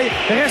den 2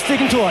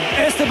 restlichen Toren.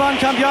 Esteban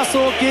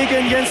Cambiasso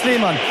gegen Jens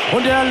Lehmann.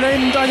 Und er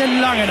nimmt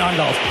einen langen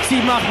Anlauf.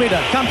 7-8 Meter.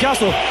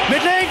 Cambiasso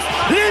mit links.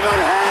 Lehmann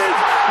hält!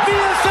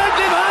 Wir sind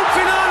im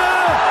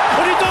Halbfinale!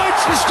 Und die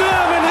Deutschen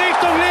stürmen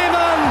Richtung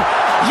Lehmann.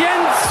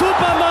 Jens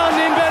Supermann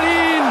in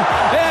Berlin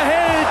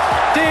erhält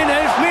den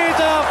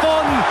Elfmeter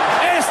von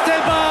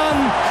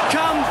Esteban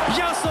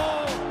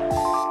Cambiasso.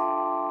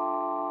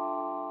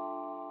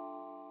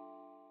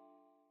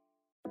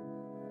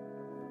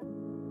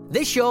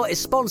 This show is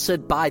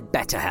sponsored by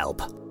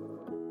BetterHelp.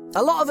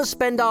 A lot of us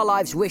spend our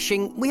lives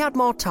wishing we had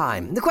more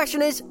time. The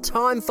question is,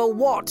 time for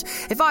what?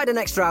 If I had an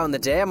extra hour in the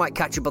day, I might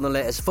catch up on the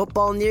latest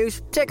football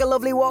news, take a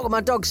lovely walk with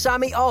my dog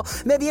Sammy, or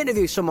maybe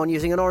interview someone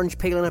using an orange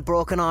peel and a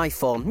broken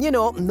iPhone.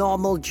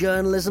 Normal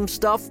journalism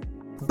stuff.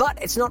 But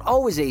it's not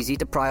always easy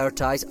to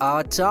prioritise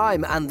our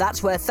time, and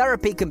that's where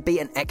therapy can be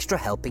an extra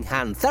helping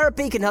hand.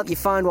 Therapy can help you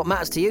find what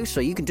matters to you so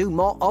you can do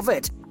more of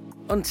it.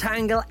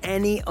 Untangle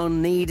any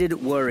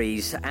unneeded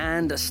worries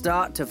and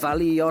start to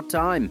value your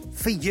time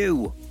for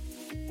you.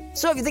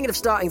 So if you're thinking of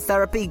starting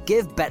therapy,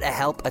 give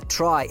BetterHelp a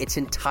try. It's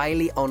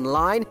entirely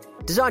online,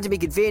 designed to be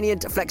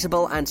convenient,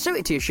 flexible and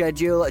suited to your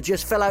schedule.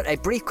 Just fill out a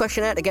brief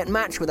questionnaire to get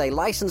matched with a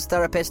licensed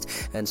therapist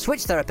and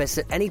switch therapists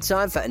at any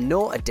time for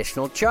no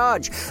additional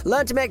charge.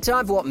 Learn to make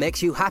time for what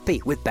makes you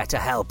happy with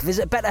BetterHelp.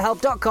 Visit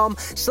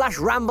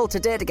betterhelp.com/ramble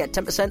today to get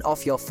 10%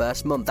 off your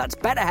first month. That's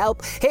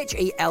BetterHelp,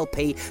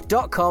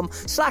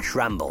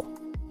 HELP.com/ramble.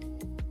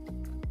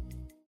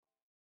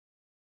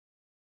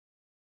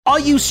 Are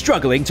you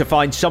struggling to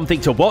find something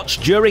to watch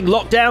during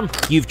lockdown?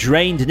 You've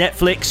drained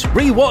Netflix,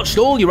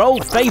 rewatched all your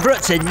old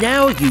favourites, and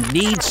now you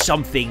need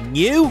something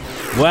new?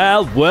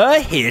 Well, we're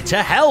here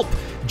to help.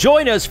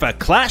 Join us for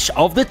Clash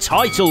of the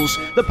Titles,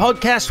 the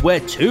podcast where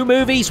two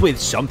movies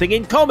with something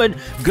in common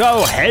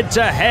go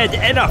head-to-head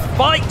in a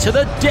fight to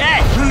the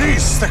death.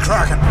 Release the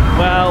Kraken.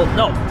 Well,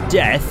 not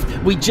death.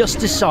 We just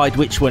decide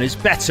which one is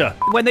better.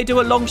 When they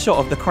do a long shot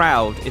of the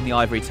crowd in the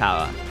Ivory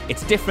Tower,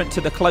 it's different to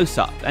the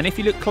close-up. And if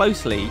you look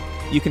closely,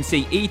 you can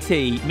see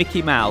E.T.,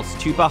 Mickey Mouse,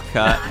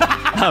 Chewbacca,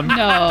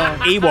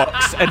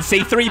 Ewoks, and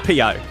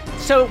C-3PO.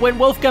 So when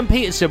Wolfgang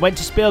Peterson went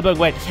to Spielberg,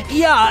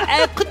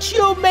 could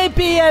you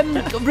maybe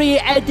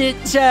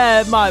re-edit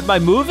my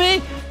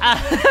movie?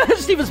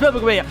 Steven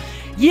Spielberg went,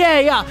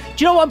 yeah.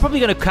 Do you know what I'm probably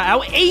going to cut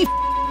out?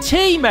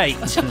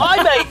 teammate.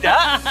 I made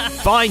that.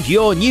 Find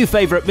your new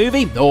favourite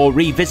movie or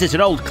revisit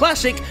an old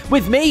classic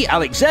with me,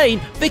 Alex Zane,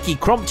 Vicky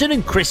Crompton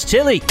and Chris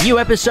Tilley. New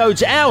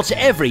episodes out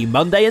every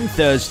Monday and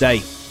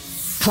Thursday.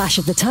 Clash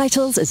of the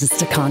Titles is a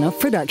Stakhanov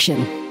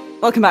production.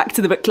 Welcome back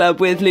to the Book Club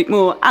with Luke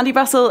Moore, Andy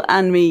Brassel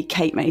and me,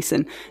 Kate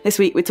Mason. This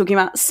week we're talking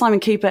about Simon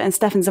Cooper and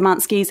Stefan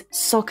Szymanski's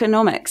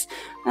Soccernomics.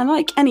 And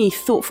like any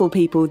thoughtful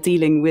people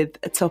dealing with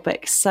a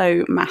topic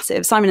so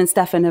massive, Simon and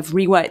Stefan have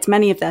reworked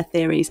many of their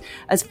theories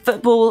as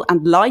football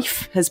and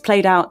life has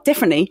played out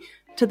differently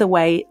to the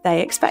way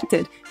they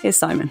expected. Here's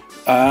Simon.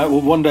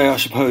 Well, one day I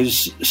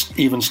suppose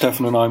even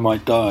Stefan and I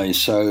might die,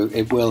 so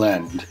it will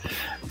end.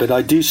 But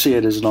I do see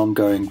it as an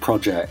ongoing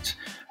project.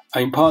 I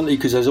mean, partly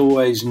because there's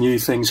always new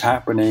things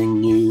happening,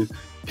 new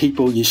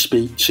people you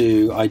speak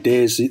to,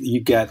 ideas that you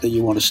get that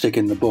you want to stick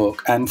in the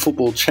book, and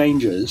football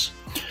changes.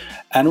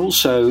 And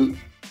also,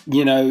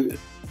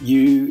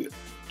 you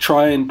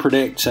try and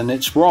predict and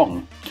it's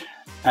wrong.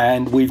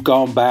 And we've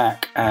gone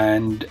back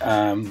and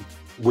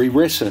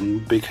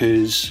rewritten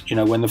because,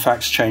 when the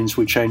facts change,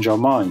 we change our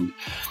mind.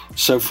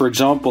 So, for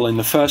example, in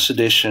the first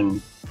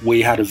edition,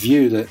 we had a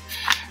view that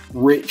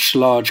rich,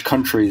 large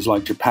countries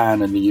like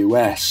Japan and the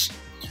US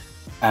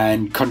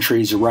and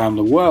countries around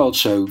the world,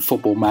 so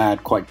football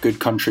mad, quite good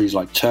countries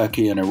like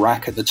Turkey and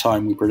Iraq at the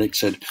time, we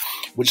predicted,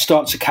 would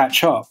start to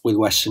catch up with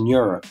Western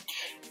Europe.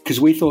 Because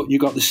we thought you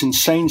got this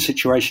insane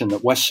situation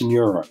that Western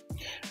Europe,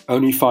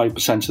 only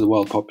 5% of the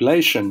world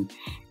population,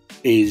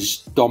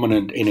 is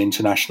dominant in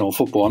international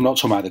football. I'm not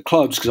talking about the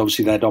clubs, because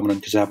obviously they're dominant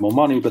because they have more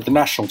money, but the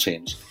national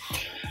teams.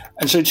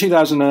 And so in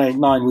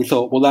 2008-9, we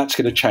thought, well, that's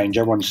going to change.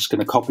 Everyone's just going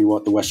to copy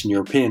what the Western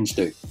Europeans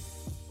do.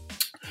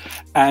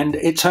 And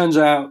it turns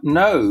out,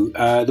 no,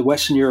 the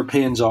Western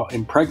Europeans are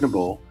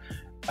impregnable.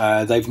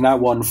 They've now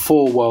won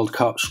 4 World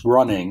Cups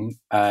running.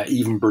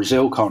 Even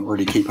Brazil can't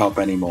really keep up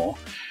anymore.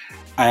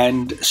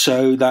 And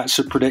so that's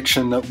a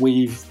prediction that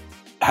we've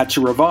had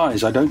to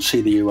revise. I don't see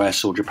the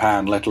US or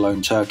Japan, let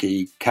alone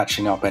Turkey,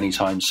 catching up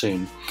anytime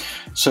soon.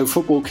 So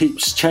football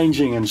keeps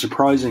changing and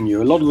surprising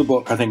you. A lot of the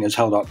book, I think, has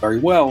held up very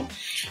well.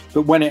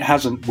 But when it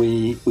hasn't,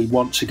 we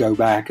want to go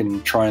back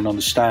and try and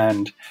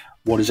understand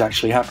what is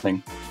actually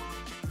happening.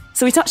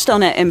 So we touched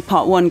on it in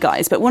part 1,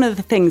 guys, but one of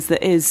the things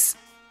that is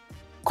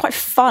quite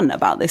fun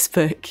about this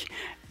book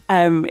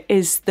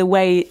is the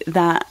way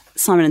that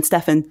Simon and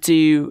Stefan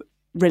do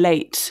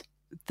relate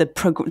the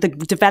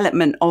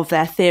development of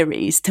their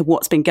theories to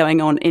what's been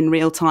going on in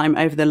real time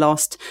over the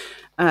last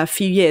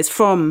few years,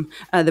 from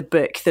the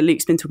book that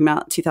Luke's been talking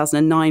about,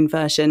 2009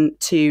 version,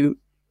 to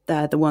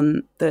the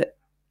one that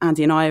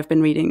Andy and I have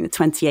been reading, the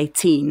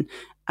 2018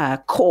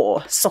 core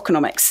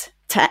Soccernomics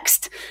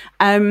text.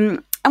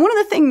 And one of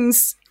the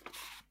things,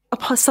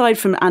 aside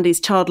from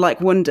Andy's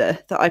childlike wonder,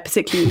 that I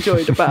particularly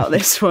enjoyed about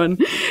this one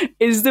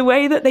is the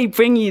way that they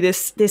bring you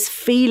this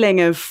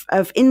feeling of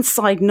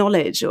inside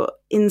knowledge, or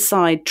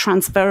inside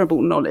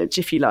transferable knowledge,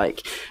 if you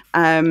like.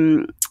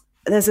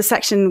 There's a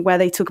section where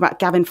they talk about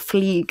Gavin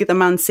Fleig, the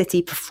Man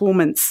City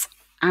performance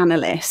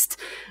analyst,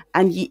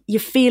 and you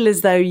feel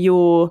as though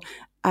you're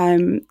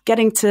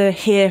getting to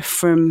hear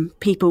from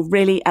people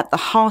really at the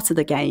heart of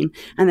the game,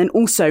 and then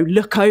also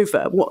look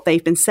over what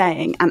they've been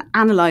saying and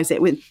analyse it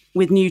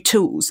with new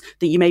tools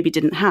that you maybe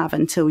didn't have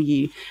until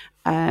you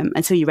read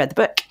the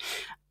book.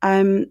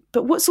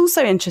 But what's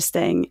also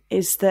interesting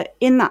is that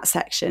in that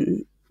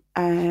section,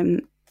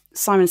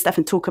 Simon and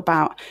Stefan talk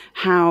about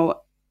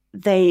how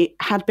they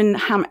had been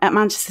at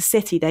Manchester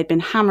City. They'd been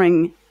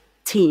hammering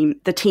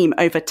the team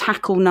over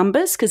tackle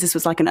numbers, because this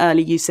was like an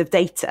early use of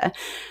data.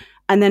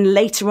 And then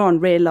later on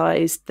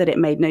realised that it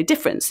made no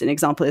difference. An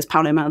example is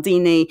Paolo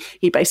Maldini.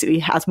 He basically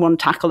has 1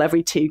 tackle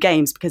every 2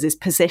 games because his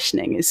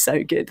positioning is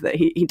so good that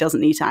he doesn't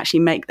need to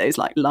actually make those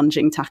like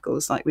lunging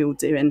tackles like we all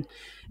do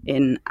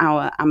in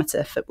our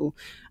amateur football.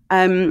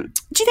 Do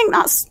you think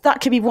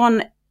that could be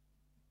one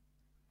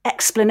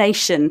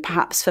explanation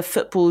perhaps for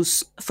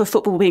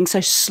football being so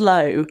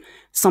slow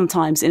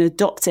sometimes in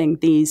adopting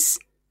these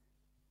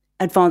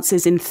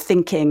advances in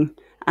thinking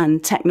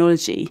and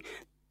technology?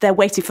 They're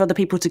waiting for other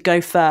people to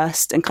go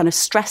first and kind of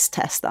stress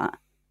test that.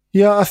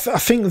 Yeah, I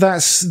think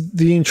that's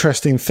the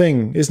interesting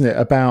thing, isn't it,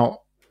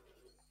 about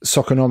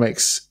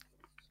Soccernomics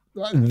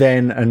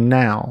then and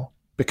now,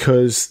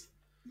 because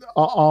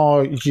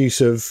our use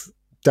of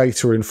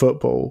data in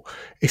football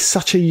is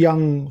such a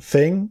young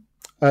thing.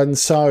 And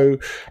so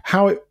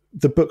how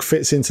the book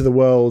fits into the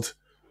world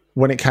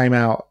when it came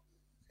out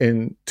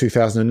in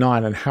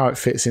 2009 and how it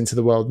fits into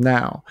the world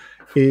now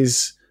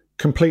is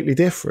completely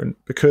different,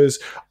 because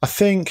I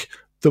think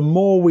the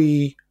more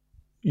we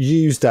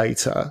use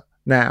data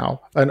now,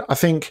 and I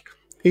think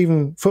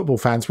even football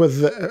fans,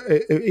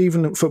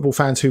 even football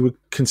fans who would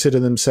consider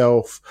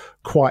themselves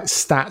quite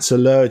stats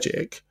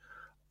allergic,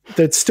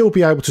 they'd still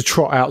be able to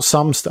trot out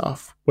some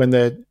stuff when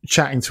they're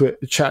chatting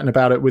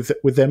about it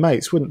with their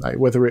mates, wouldn't they?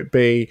 Whether it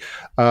be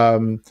how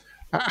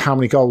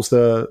many goals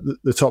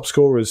the top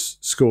scorers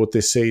scored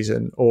this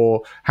season,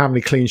 or how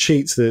many clean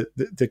sheets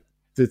the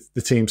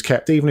team's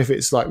kept, even if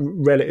it's like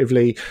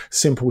relatively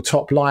simple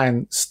top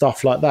line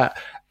stuff like that.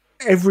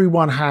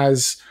 everyone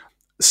has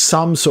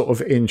some sort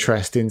of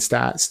interest in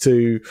stats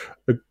to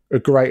a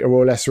greater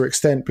or lesser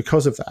extent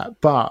because of that.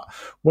 But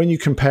when you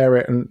compare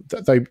it, and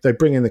they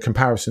bring in the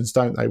comparisons,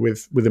 don't they,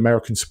 with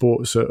American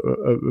sports at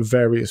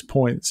various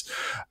points,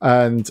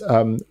 and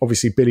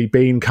obviously Billy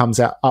Beane comes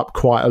up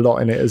quite a lot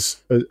in it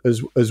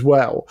as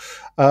well.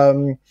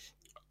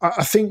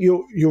 I think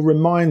you're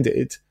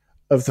reminded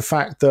of the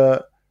fact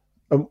that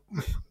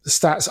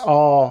stats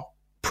are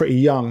pretty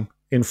young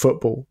in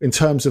football in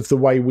terms of the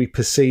way we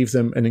perceive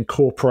them and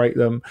incorporate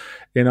them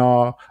in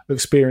our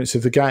experience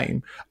of the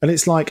game. And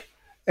it's like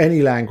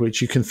any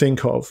language you can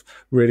think of,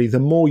 really. The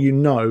more you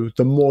know,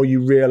 the more you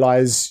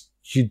realise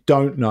you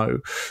don't know.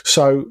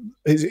 So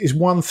it's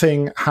one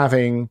thing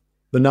having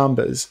the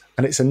numbers,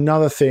 and it's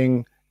another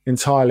thing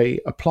entirely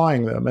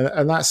applying them.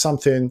 And that's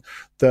something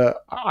that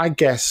I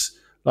guess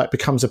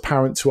becomes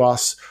apparent to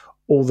us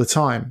all the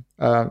time.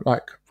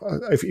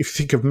 If you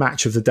think of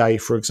Match of the Day,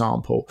 for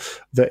example,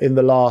 that in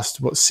the last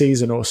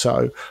season or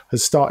so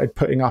has started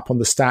putting up on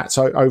the stats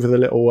over the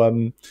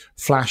little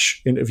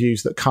flash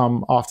interviews that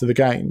come after the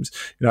games.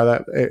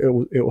 That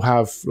it will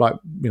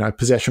have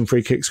possession,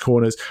 free kicks,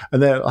 corners,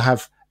 and then it'll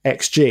have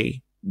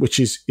XG, which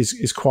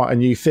is quite a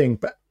new thing.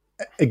 But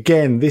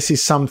again, this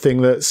is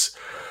something that's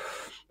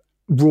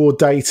raw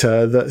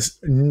data that's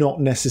not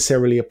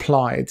necessarily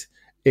applied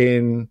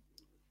in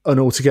an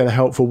altogether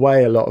helpful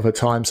way a lot of the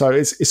time. So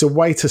it's a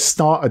way to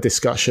start a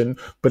discussion,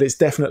 but it's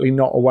definitely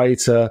not a way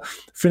to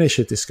finish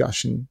a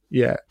discussion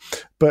yet.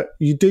 But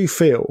you do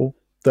feel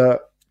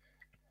that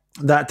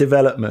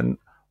development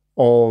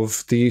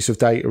of the use of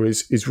data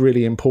is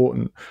really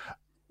important,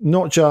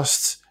 not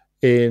just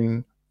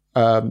in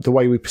the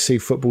way we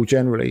perceive football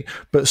generally,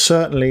 but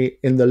certainly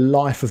in the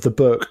life of the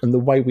book and the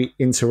way we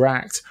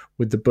interact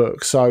with the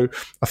book. So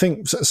I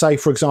think, say,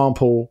 for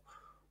example,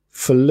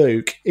 for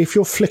Luke, if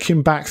you're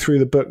flicking back through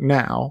the book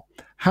now,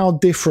 how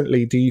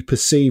differently do you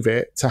perceive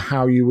it to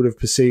how you would have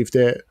perceived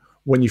it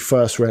when you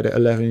first read it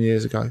 11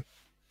 years ago?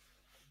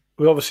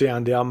 Well, obviously,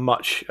 Andy, I'm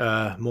much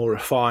more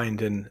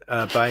refined and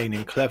urbane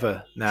and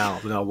clever now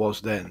than I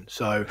was then.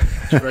 So,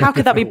 how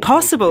could that be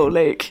possible,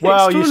 Luke?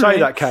 Well, you say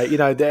that, Kate.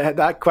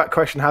 That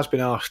question has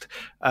been asked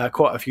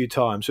quite a few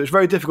times, so it's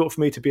very difficult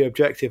for me to be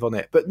objective on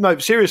it. But no,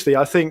 seriously,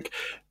 I think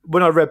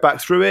when I read back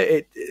through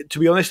it, to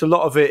be honest, a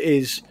lot of it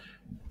is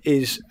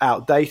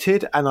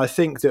outdated. And I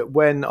think that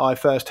when I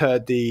first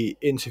heard the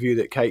interview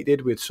that Kate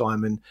did with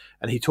Simon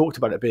and he talked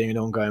about it being an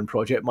ongoing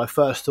project, my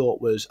first thought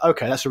was,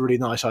 okay, that's a really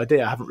nice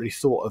idea. I haven't really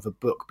thought of a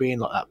book being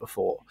like that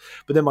before.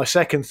 But then my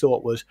second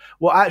thought was,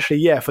 well,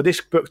 actually, yeah, for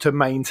this book to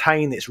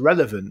maintain its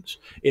relevance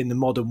in the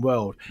modern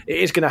world, it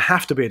is going to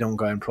have to be an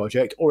ongoing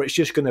project, or it's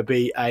just going to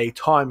be a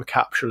time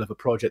capsule of a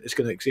project that's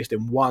going to exist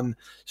in one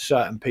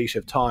certain piece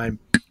of time.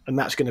 And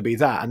that's going to be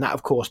that. And that,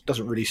 of course,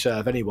 doesn't really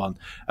serve anyone,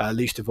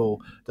 least of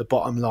all the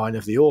bottom line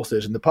of the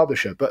authors and the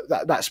publisher. But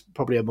that's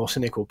probably a more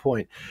cynical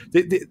point.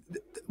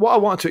 What I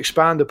wanted to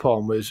expand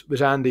upon was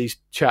Andy's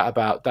chat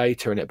about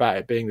data and about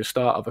it being the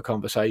start of a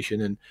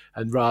conversation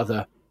and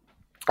rather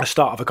a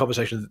start of a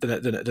conversation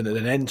than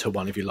an end to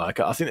one, if you like.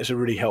 I think that's a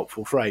really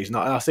helpful phrase. And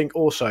I think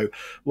also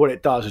what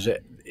it does is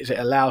it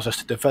allows us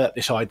to develop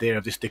this idea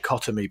of this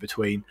dichotomy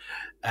between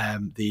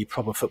the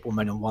proper football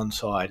men on one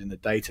side and the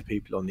data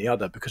people on the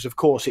other, because of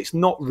course it's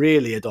not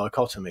really a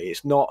dichotomy.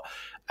 It's not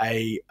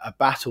a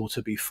battle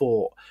to be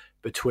fought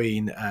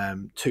between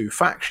two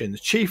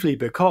factions, chiefly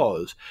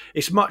because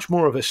it's much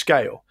more of a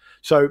scale.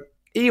 So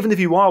even if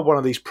you are one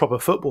of these proper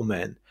football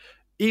men,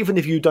 even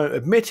if you don't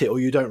admit it or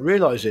you don't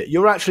realise it,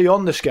 you're actually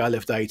on the scale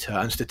of data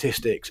and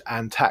statistics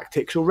and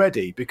tactics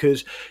already.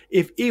 Because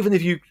if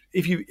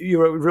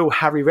you're a real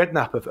Harry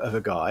Redknapp of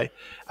a guy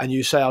and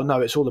you say, oh no,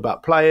 it's all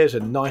about players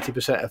and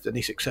 90% of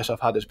any success I've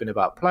had has been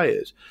about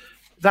players,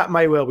 that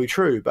may well be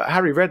true. But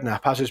Harry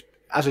Redknapp,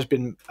 as has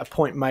been a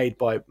point made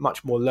by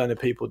much more learned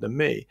people than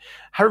me,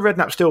 Harry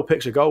Redknapp still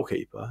picks a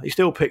goalkeeper. He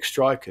still picks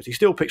strikers. He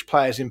still picks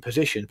players in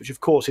position, which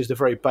of course is the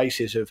very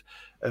basis of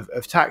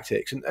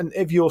tactics. And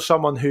if you're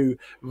someone who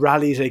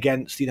rallies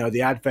against,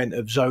 the advent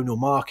of zonal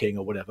marking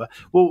or whatever,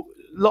 well,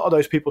 a lot of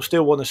those people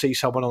still want to see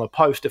someone on a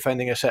post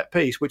defending a set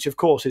piece, which of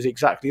course is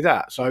exactly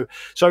that. So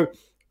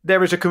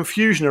there is a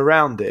confusion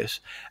around this,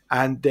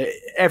 and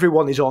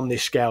everyone is on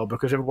this scale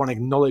because everyone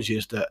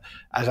acknowledges that,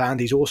 as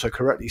Andy's also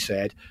correctly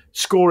said,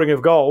 scoring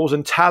of goals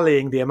and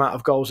tallying the amount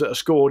of goals that are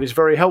scored is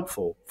very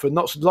helpful for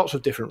lots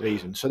of different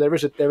reasons. So there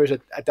is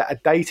a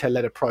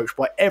data-led approach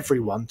by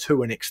everyone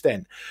to an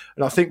extent.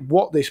 And I think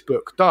what this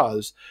book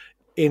does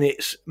in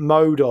its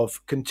mode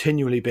of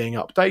continually being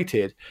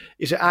updated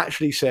is it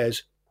actually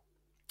says,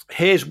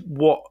 here's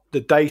what the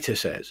data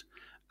says.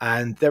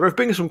 And there have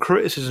been some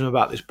criticism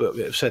about this book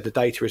that have said the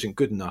data isn't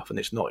good enough and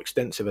it's not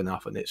extensive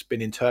enough and it's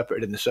been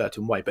interpreted in a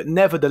certain way. But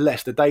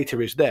nevertheless, the data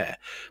is there.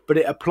 But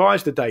it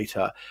applies the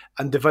data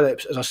and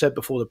develops, as I said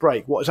before the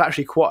break, what is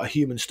actually quite a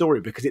human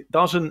story, because it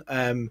doesn't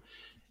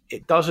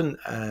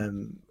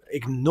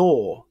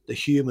ignore the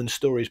human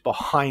stories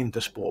behind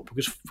the sport,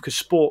 because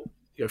sport,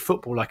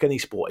 football, like any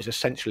sport, is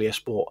essentially a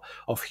sport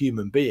of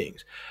human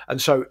beings.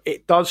 And so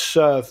it does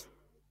serve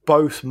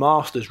both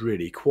masters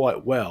really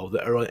quite well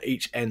that are on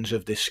each ends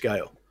of this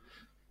scale.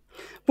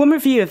 One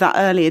review of that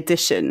early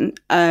edition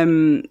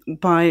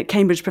by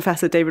Cambridge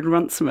professor David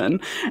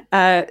Runciman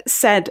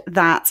said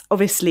that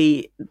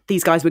obviously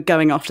these guys were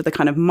going after the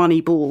kind of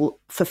Moneyball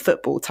for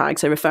football tag,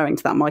 so referring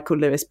to that Michael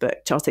Lewis book,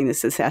 Charting the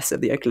Success of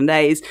the Oakland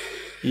A's.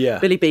 Yeah.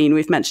 Billy Beane,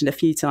 we've mentioned a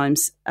few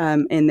times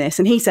in this,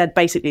 and he said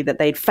basically that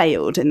they'd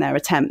failed in their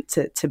attempt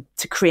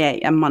to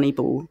create a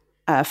Moneyball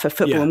for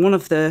football. Yeah. And one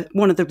of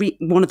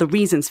the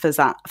reasons for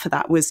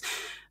that was,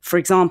 for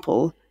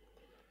example,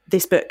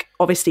 this book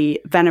obviously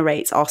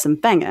venerates Arsene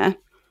Wenger,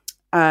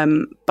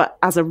 but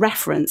as a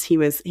reference, he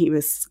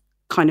was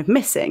kind of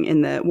missing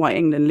in the Why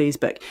England Lose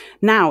book.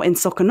 Now in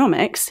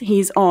Soccernomics,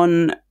 he's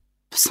on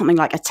something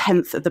like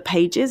 1/10 of the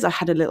pages. I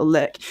had a little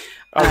look.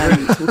 Okay,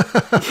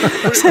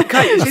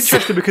 it's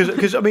interesting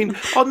because I mean,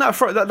 on that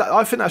front,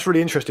 I think that's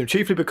really interesting,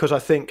 chiefly because I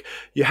think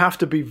you have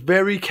to be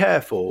very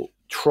careful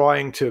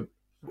you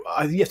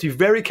have to be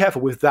very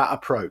careful with that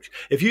approach.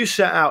 If you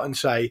set out and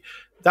say,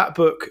 that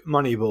book,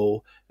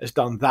 Moneyball, has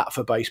done that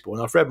for baseball.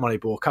 And I've read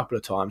Moneyball a couple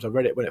of times. I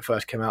read it when it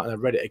first came out, and I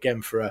read it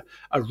again for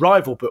a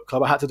rival book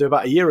club I had to do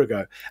about a year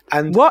ago.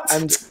 And what?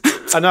 And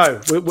I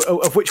know,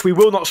 of which we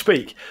will not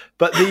speak.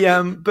 But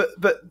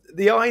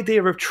the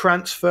idea of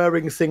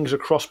transferring things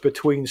across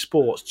between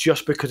sports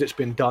just because it's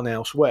been done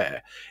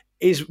elsewhere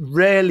is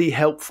rarely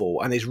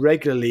helpful and is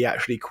regularly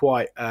actually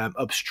quite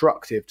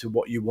obstructive to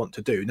what you want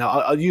to do. Now,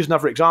 I'll use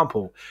another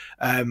example.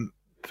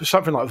 For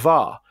something like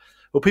VAR.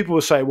 Well, people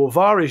will say, well,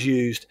 VAR is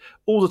used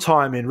all the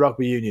time in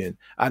rugby union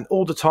and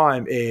all the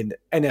time in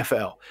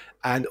NFL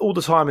and all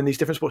the time in these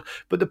different sports.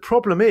 But the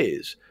problem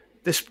is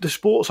the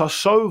sports are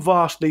so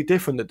vastly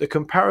different that the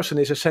comparison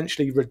is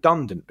essentially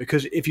redundant,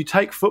 because if you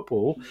take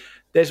football,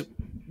 there's,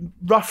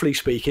 roughly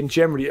speaking,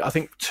 generally, I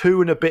think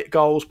 2 and a bit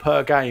goals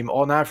per game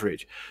on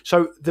average.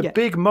 So the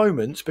big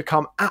moments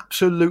become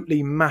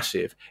absolutely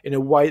massive in a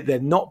way they're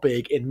not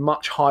big in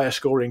much higher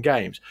scoring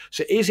games.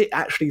 So is it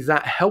actually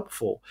that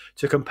helpful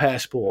to compare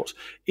sports?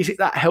 Is it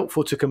that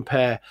helpful to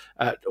compare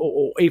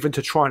or even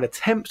to try and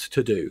attempt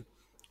to do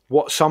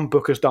what some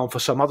book has done for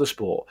some other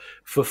sport,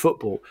 for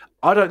football?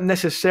 I don't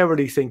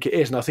necessarily think it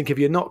is. And I think if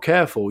you're not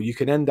careful, you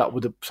can end up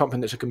with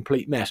something that's a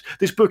complete mess.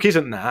 This book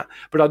isn't that,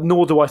 but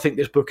nor do I think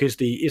this book is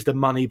the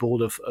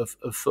Moneyball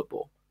of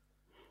football.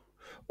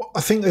 Well,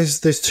 I think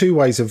there's 2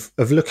 ways of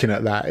looking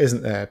at that,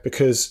 isn't there?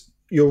 Because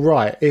you're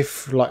right.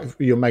 If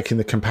you're making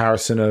the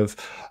comparison of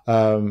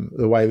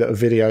the way that a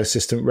video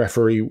assistant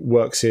referee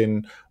works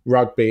in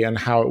rugby and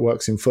how it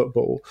works in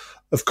football,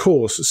 of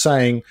course,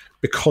 saying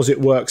because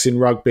it works in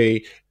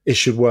rugby, it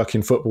should work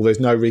in football. There's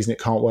no reason it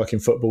can't work in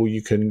football.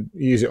 You can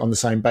use it on the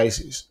same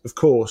basis. Of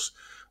course,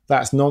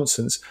 that's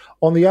nonsense.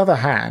 On the other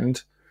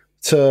hand,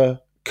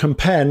 to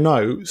compare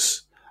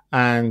notes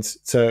and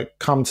to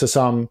come to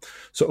some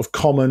sort of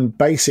common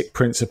basic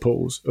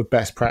principles of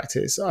best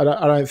practice, I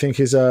don't think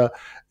is a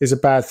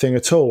bad thing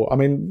at all. I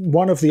mean,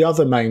 one of the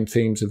other main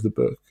themes of the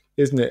book,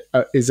 isn't it,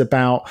 is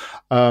about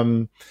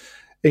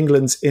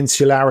England's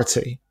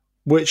insularity,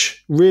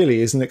 which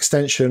really is an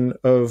extension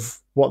of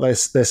what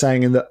they're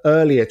saying in the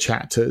earlier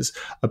chapters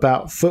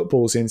about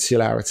football's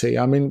insularity.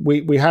 I mean,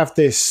 we have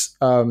this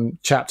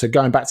chapter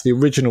going back to the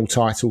original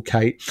title,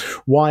 Kate,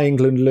 Why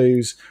England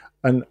Lose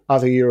and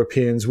Other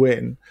Europeans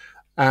Win.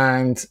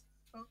 And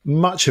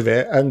much of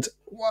it, and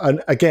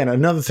again,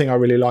 another thing I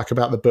really like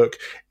about the book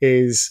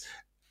is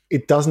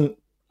it doesn't,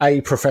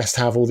 A, profess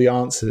to have all the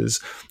answers,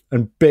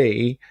 and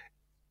B,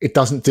 it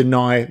doesn't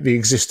deny the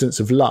existence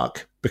of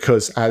luck,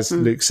 because, as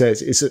Luke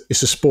says,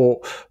 it's a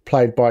sport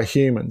played by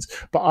humans.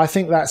 But I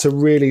think that's a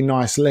really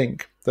nice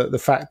link, that the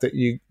fact that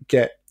you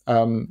get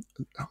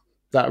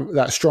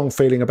that strong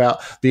feeling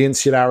about the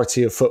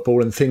insularity of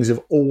football and things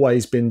have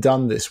always been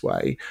done this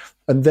way.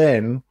 And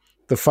then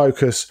the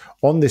focus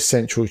on this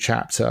central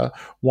chapter,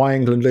 Why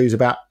England Lose,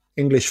 about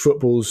English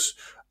football's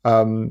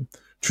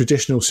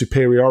traditional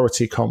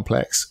superiority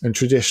complex and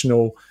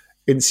traditional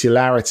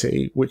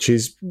insularity, which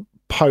is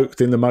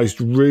poked in the most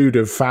rude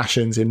of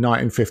fashions in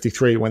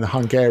 1953 when the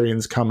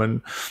Hungarians come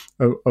and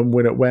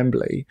win at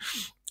Wembley.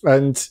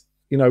 And,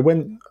 you know,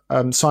 when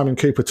Simon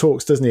Cooper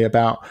talks, doesn't he,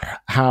 about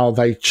how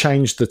they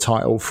changed the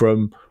title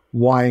from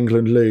Why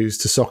England Lose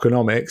to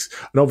Soccernomics.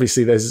 And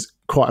obviously there's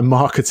quite a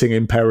marketing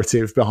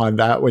imperative behind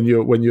that when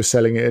you're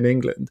selling it in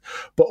England.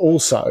 But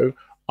also,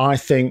 I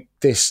think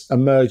this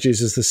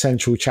emerges as the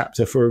central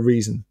chapter for a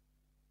reason.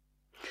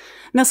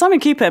 Now, Simon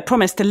Cooper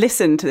promised to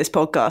listen to this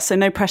podcast, so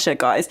no pressure,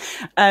 guys.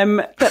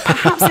 But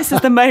perhaps this is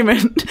the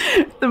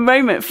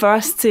moment for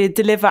us to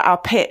deliver our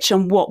pitch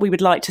on what we would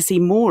like to see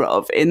more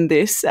of in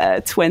this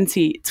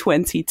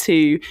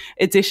 2022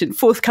 edition,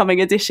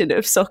 forthcoming edition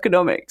of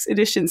Soccernomics,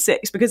 edition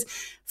 6. Because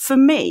for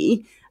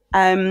me,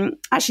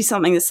 actually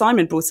something that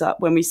Simon brought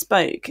up when we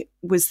spoke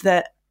was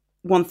that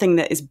one thing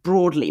that is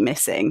broadly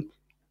missing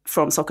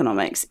from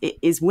Soccernomics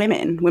is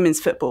women's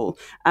football.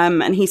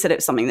 And he said it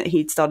was something that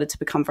he'd started to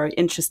become very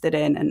interested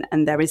in,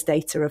 and there is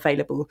data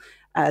available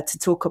to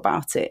talk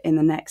about it in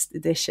the next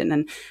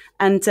edition.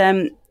 And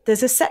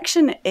there's a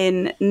section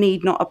in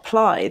Need Not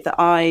Apply that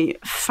I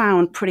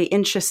found pretty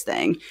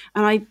interesting.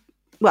 And I'm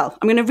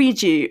going to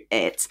read you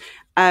it.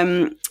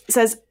 It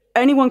says,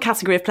 only one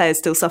category of players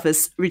still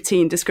suffers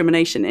routine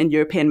discrimination in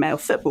European male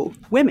football: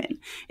 women.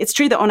 It's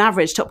true that on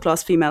average,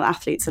 top-class female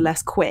athletes are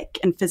less quick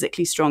and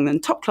physically strong than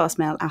top-class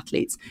male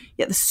athletes,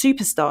 yet the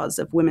superstars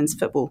of women's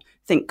football,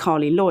 think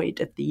Carly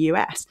Lloyd of the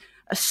US,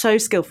 are so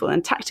skillful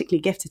and tactically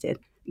gifted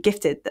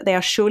that they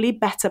are surely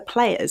better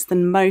players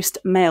than most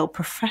male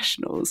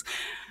professionals.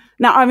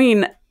 Now, I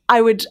mean, I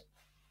would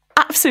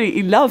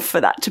absolutely love for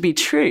that to be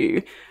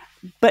true,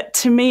 but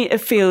to me it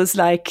feels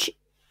like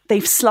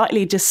they've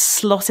slightly just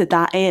slotted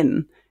that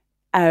in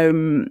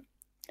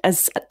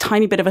as a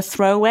tiny bit of a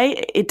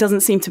throwaway. It doesn't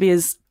seem to be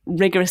as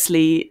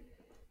rigorously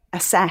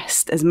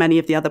assessed as many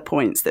of the other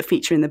points that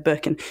feature in the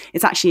book. And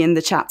it's actually in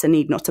the chapter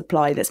Need Not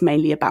Apply that's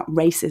mainly about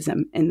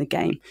racism in the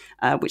game,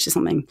 which is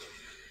something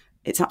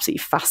it's absolutely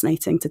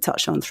fascinating to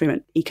touch on through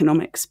an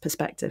economics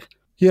perspective.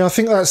 Yeah, I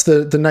think that's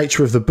the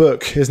nature of the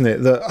book, isn't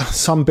it? That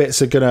some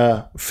bits are going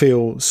to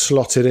feel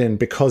slotted in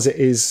because it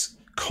is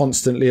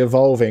constantly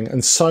evolving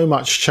and so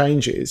much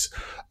changes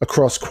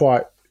across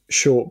quite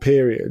short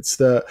periods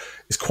that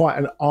it's quite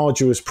an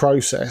arduous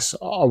process,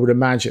 I would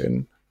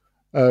imagine,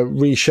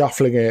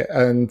 reshuffling it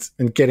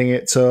and getting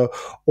it to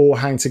all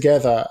hang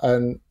together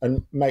and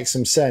make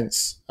some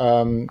sense.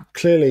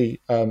 Clearly,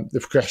 the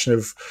progression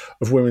of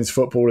women's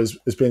football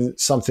has been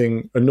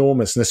something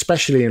enormous, and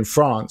especially in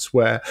France,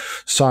 where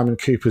Simon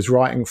Cooper's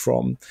writing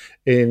from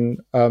in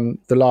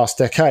the last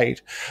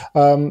decade.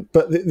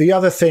 But the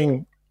other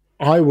thing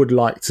I would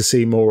like to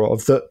see more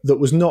of that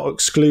was not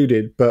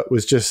excluded but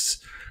was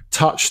just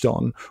touched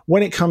on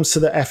when it comes to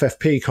the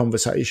FFP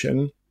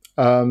conversation.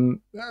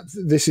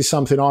 This is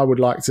something I would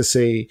like to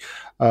see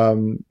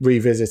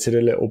revisited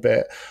a little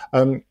bit.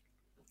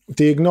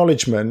 The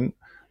acknowledgement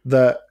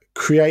that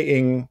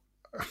creating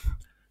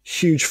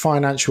huge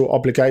financial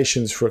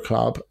obligations for a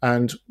club,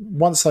 and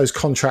once those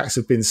contracts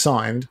have been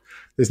signed,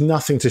 there's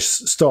nothing to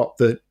stop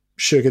the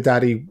sugar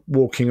daddy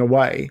walking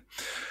away.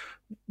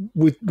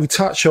 We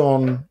touch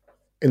on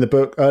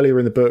earlier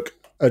in the book,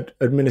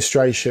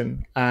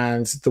 administration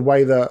and the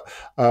way that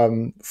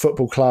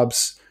football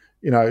clubs,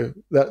 they're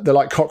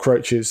like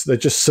cockroaches. They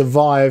just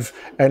survive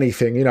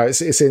anything.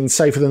 It's in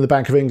Safer Than the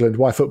Bank of England,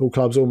 why football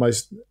clubs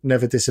almost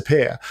never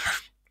disappear.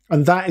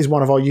 And that is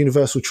one of our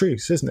universal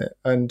truths, isn't it?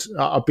 And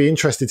I'd be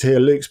interested to hear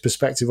Luke's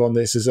perspective on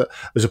this as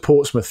a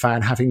Portsmouth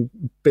fan, having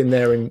been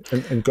there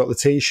and got the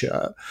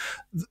T-shirt.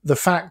 The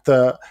fact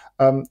that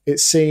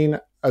it's seen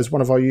as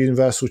one of our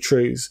universal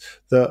truths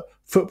that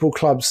football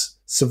clubs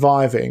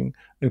surviving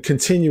and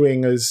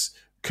continuing as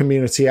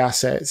community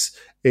assets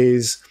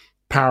is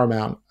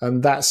paramount,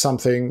 and that's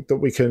something that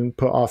we can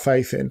put our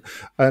faith in,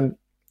 and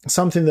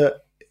something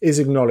that is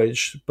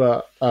acknowledged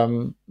but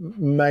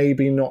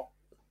maybe not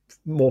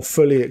more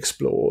fully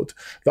explored,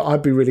 that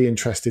I'd be really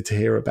interested to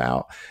hear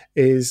about,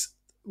 is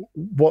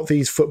what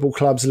these football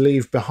clubs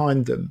leave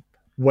behind them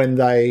when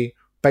they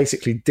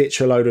basically ditch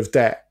a load of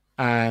debt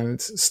and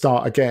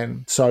start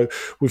again. So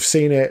we've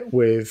seen it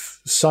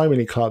with so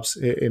many clubs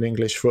in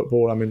English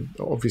football. I mean,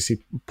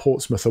 obviously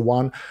Portsmouth are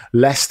one,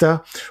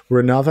 Leicester were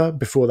another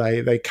before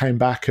they came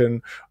back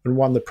and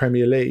won the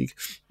Premier League.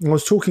 And I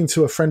was talking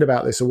to a friend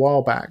about this a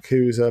while back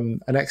who's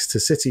an Exeter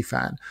City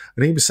fan,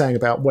 and he was saying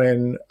about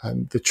when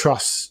the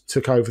trust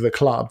took over the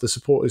club, the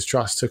supporters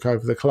trust took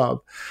over the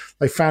club,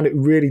 they found it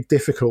really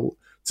difficult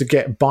to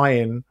get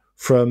buy-in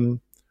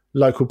from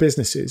local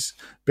businesses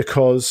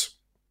because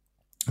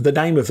the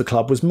name of the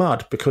club was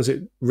mud, because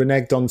it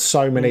reneged on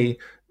so many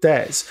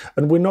debts.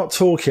 And we're not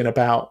talking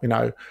about,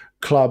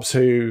 clubs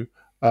who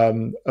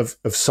have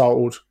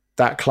sold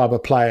that club a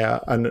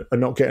player and are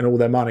not getting all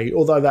their money,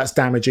 although that's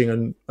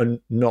damaging and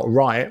not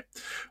right.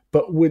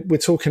 But we're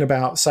talking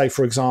about, say,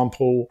 for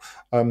example,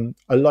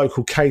 a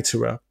local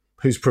caterer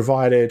who's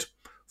provided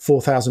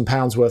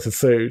 £4,000 worth of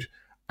food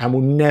and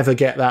will never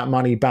get that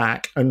money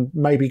back and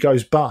maybe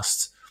goes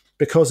bust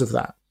because of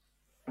that.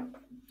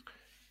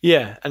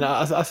 Yeah, and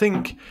I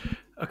think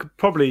I could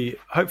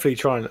hopefully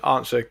try and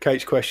answer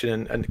Kate's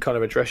question and kind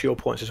of address your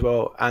points as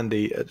well,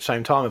 Andy, at the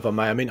same time, if I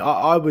may. I mean,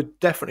 I would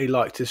definitely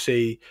like to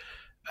see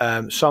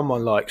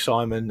someone like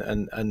Simon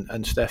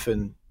and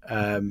Stefan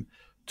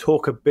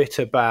talk a bit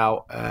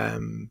about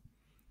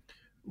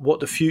what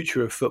the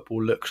future of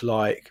football looks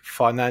like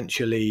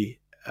financially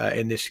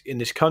in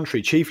this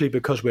country, chiefly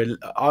because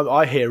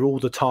I hear all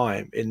the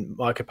time in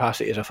my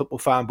capacity as a football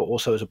fan, but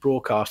also as a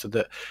broadcaster,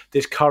 that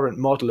this current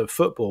model of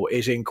football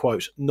is, in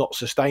quotes, not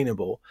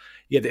sustainable,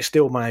 yet it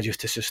still manages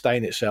to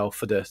sustain itself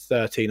for the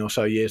 13 or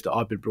so years that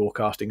I've been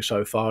broadcasting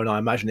so far, and I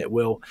imagine it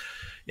will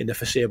in the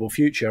foreseeable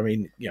future. I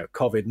mean,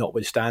 COVID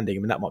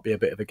notwithstanding, that might be a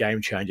bit of a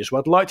game changer. So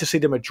I'd like to see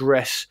them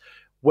address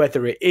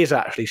whether it is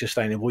actually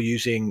sustainable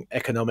using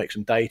economics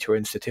and data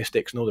and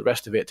statistics and all the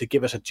rest of it to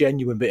give us a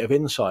genuine bit of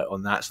insight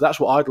on that. So that's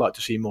what I'd like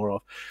to see more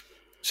of.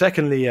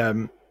 Secondly,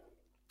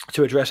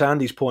 to address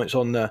Andy's points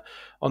on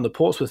the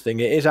Portsmouth thing,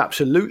 it is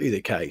absolutely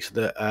the case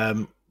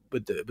that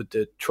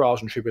the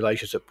trials and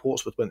tribulations that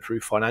Portsmouth went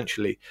through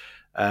financially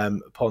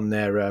upon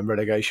their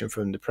relegation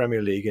from the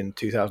Premier League in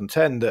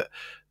 2010,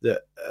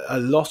 that a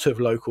lot of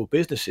local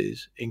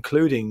businesses,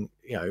 including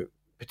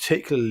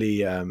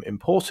particularly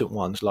important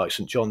ones like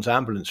St John's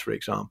Ambulance, for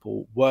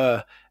example,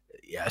 were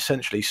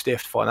essentially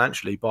stiffed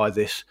financially by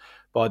this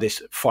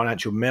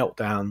financial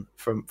meltdown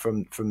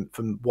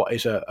from what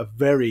is a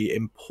very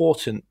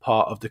important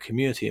part of the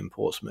community in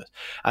Portsmouth.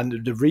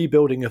 And the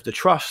rebuilding of the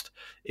trust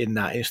in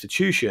that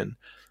institution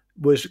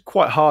was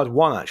quite hard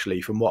won,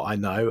 actually, from what I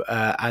know,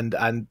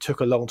 and took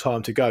a long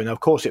time to go. Now, of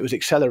course, it was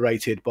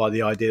accelerated by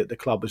the idea that the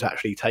club was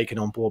actually taken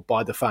on board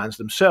by the fans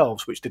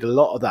themselves, which did a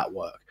lot of that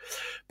work.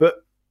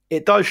 But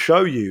it does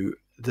show you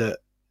that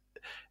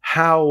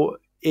how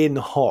in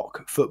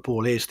hoc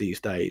football is these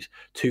days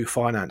to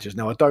finances.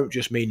 Now, I don't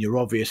just mean your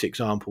obvious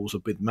examples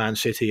of with Man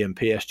City and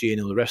PSG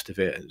and all the rest of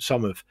it. And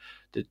some of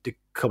the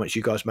comments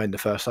you guys made in the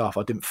first half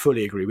I didn't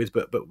fully agree with,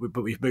 but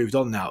we've moved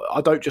on now.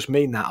 I don't just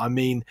mean that. I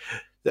mean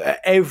that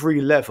at every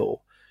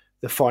level,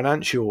 the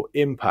financial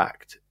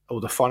impact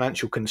or the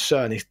financial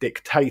concern is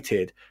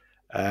dictated.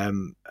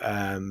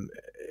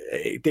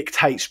 It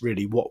dictates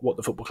really what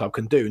the football club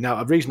can do.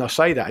 Now, the reason I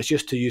say that is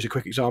just to use a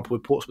quick example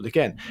with Portsmouth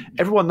again.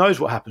 Everyone knows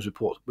what happens with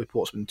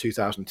Portsmouth in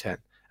 2010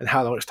 and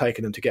how long it's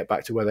taken them to get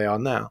back to where they are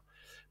now.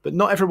 But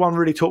not everyone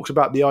really talks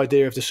about the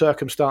idea of the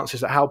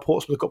circumstances that how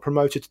Portsmouth got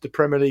promoted to the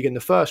Premier League in the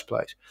first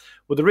place.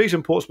 Well, the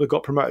reason Portsmouth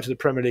got promoted to the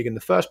Premier League in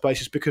the first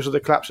place is because of the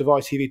collapse of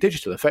ITV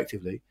Digital,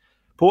 effectively.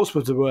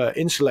 Portsmouth were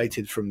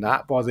insulated from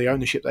that by the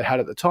ownership they had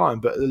at the time,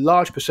 but a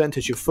large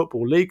percentage of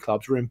football league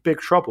clubs were in big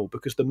trouble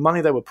because the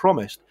money they were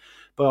promised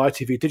by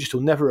ITV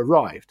Digital never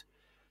arrived.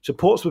 So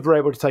Portsmouth were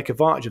able to take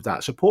advantage of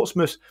that. So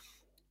Portsmouth's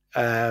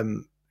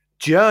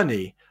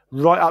journey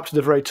right up to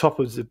the very top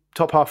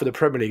half of the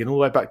Premier League and all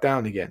the way back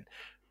down again,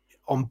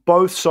 on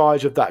both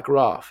sides of that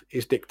graph,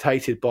 is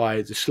dictated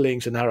by the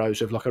slings and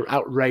arrows of like an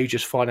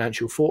outrageous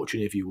financial fortune,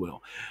 if you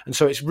will. And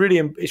so it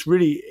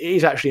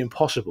is actually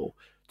impossible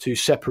to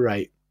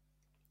separate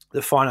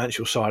the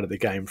financial side of the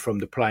game from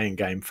the playing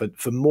game for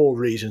more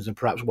reasons than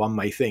perhaps one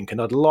may think. And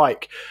I'd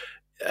like,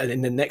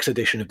 in the next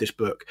edition of this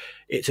book,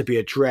 it to be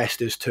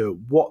addressed as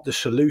to what the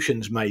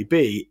solutions may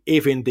be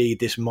if indeed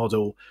this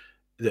model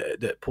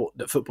that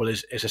football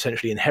is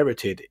essentially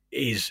inherited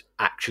is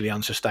actually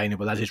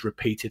unsustainable, as is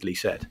repeatedly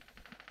said.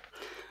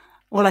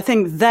 Well, I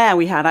think there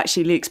we had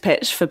actually Luke's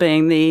pitch for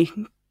being the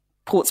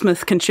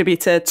Portsmouth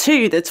contributor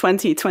to the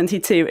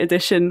 2022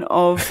 edition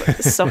of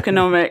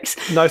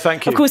Soccernomics. No,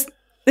 thank you. Of course,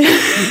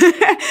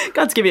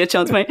 got to give you a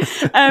chance, mate.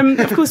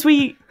 Of course,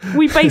 we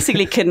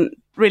basically couldn't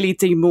really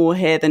do more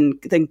here than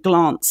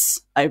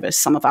glance over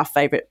some of our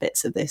favourite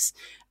bits of this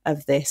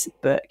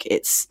book.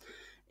 It's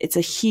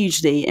a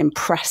hugely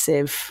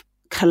impressive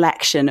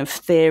collection of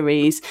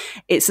theories.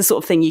 It's the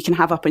sort of thing you can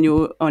have up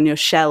on your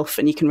shelf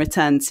and you can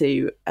return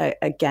to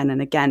again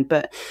and again.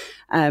 But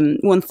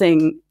one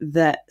thing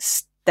that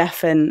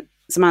Stefan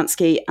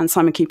Szymanski and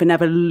Simon Cooper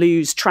never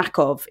lose track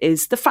of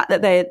is the fact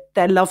that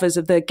they're lovers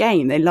of the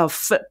game. They love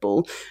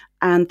football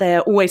and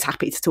they're always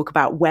happy to talk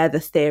about where the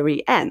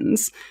theory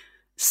ends.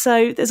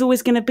 So there's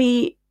always going to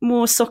be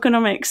more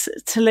Soccernomics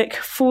to look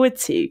forward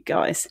to,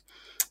 guys,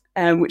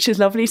 which is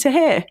lovely to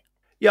hear.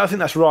 Yeah, I think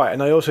that's right.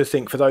 And I also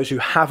think for those who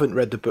haven't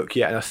read the book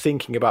yet and are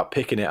thinking about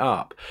picking it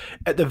up,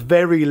 at the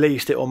very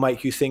least, it will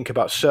make you think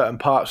about certain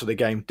parts of the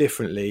game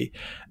differently.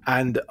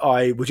 And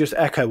I would just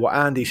echo what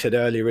Andy said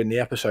earlier in the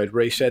episode,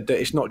 where he said that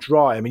it's not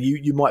dry. I mean,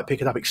 you might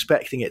pick it up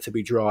expecting it to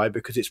be dry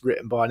because it's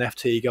written by an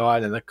FT guy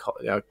and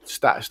a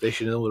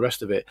statistician and all the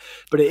rest of it.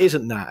 But it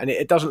isn't that. And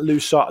it doesn't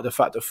lose sight of the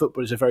fact that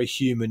football is a very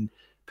human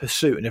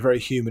pursuit and a very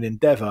human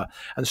endeavour,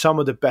 and some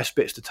of the best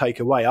bits to take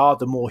away are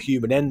the more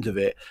human end of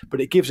it,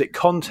 but it gives it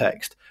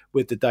context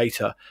with the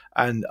data,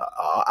 and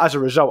as a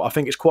result I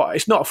think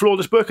it's not a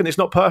flawless book and it's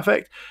not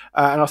perfect,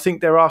 and I think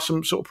there are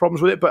some sort of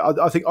problems with it, but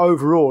I think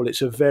overall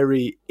it's a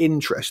very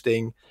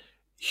interesting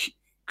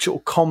sort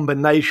of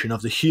combination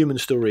of the human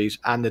stories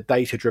and the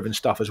data driven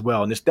stuff as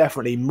well, and there's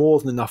definitely more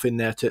than enough in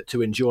there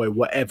to enjoy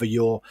whatever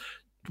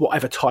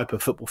type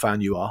of football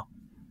fan you are.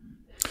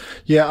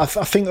 Yeah, I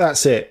think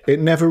that's it. It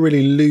never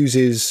really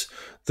loses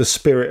the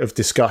spirit of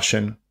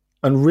discussion.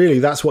 And really,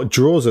 that's what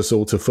draws us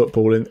all to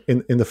football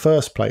in the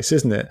first place,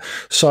 isn't it?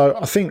 So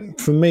I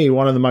think for me,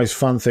 one of the most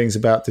fun things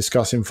about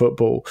discussing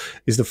football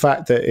is the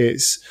fact that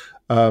it's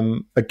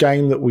a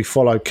game that we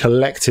follow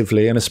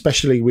collectively, and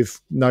especially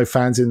with no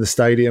fans in the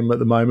stadium at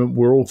the moment,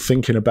 we're all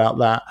thinking about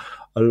that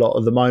a lot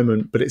at the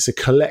moment, but it's a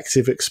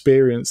collective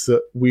experience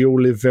that we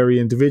all live very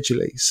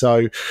individually.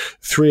 So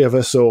 3 of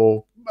us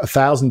or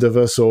 1,000 of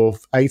us or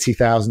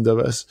 80,000 of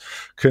us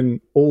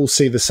can all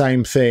see the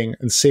same thing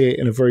and see it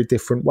in a very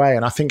different way.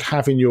 And I think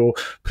having your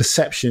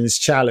perceptions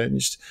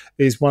challenged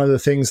is one of the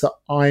things that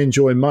I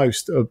enjoy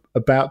most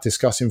about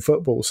discussing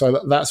football.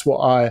 So that's what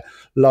I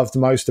loved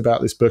most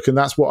about this book. And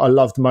that's what I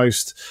loved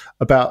most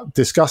about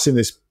discussing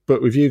this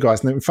book with you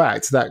guys. And in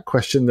fact, that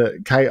question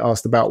that Kate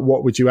asked about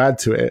what would you add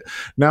to it,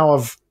 now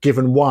I've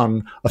given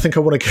one, I think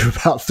I want to give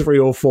about 3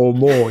 or 4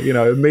 more,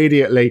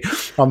 immediately.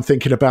 I'm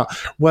thinking about,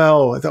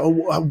 well,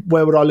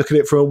 where would I look at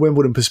it from a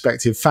Wimbledon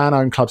perspective?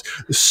 Fan-owned clubs.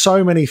 There's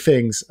so many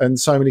things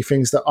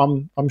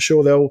that I'm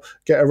sure they'll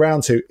get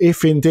around to,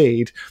 if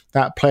indeed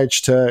that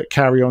pledge to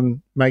carry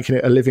on making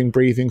it a living,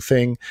 breathing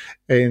thing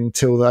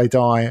until they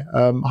die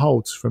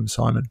holds from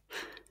Simon.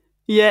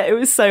 Yeah, it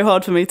was so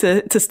hard for me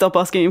to stop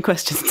asking him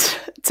questions,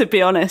 to be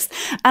honest.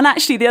 And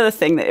actually, the other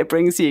thing that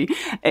it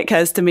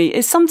occurs to me,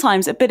 is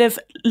sometimes a bit of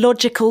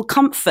logical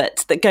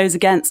comfort that goes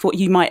against what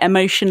you might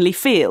emotionally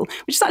feel,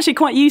 which is actually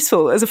quite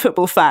useful as a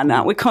football fan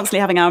now. We're constantly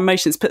having our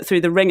emotions put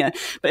through the ringer.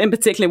 But in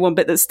particular, one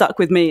bit that stuck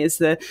with me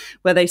is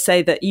where they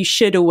say that you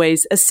should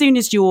always, as soon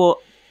as you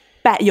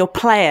bet your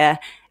player,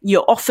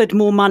 you're offered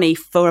more money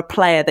for a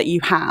player that you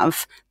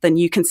have than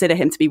you consider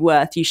him to be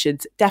worth, you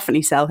should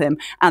definitely sell him,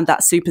 and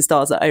that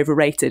superstars are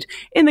overrated.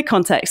 In the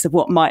context of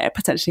what might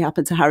potentially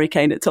happen to Harry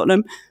Kane at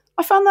Tottenham,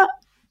 I found that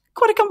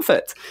quite a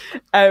comfort.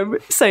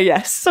 So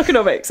yes,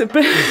 Soccernomics, a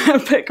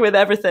book with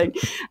everything.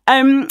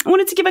 I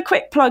wanted to give a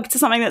quick plug to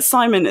something that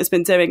Simon has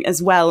been doing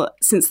as well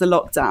since the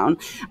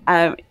lockdown.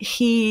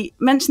 He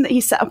mentioned that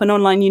he set up an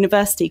online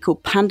university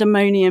called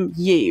Pandemonium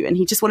U, and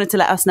he just wanted to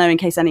let us know in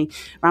case any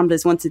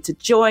Ramblers wanted to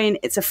join.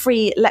 It's a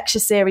free lecture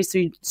series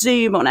through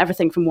Zoom on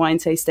everything from wine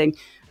tasting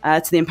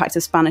to the impact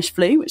of Spanish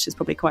flu, which is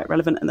probably quite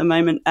relevant at the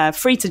moment.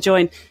 Free to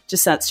join,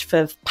 just search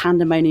for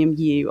Pandemonium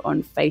U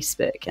on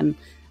Facebook, and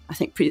I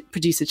think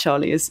producer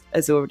Charlie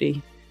has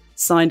already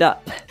signed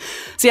up.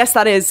 So yes,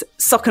 that is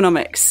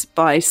Soccernomics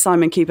by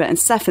Simon Kuper and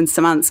Stefan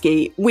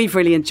Szymanski. We've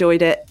really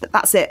enjoyed it. But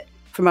that's it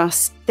from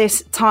us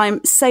this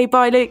time. Say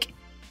bye, Luke.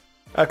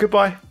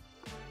 Goodbye.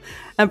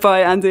 And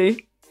bye,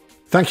 Andy.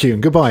 Thank you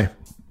and goodbye.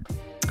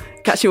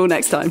 Catch you all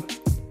next time.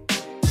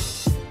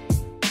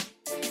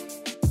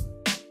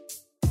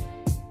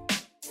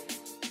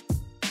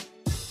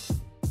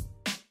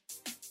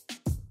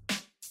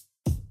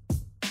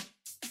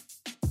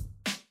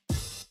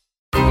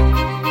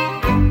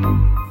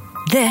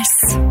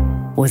 This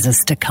was a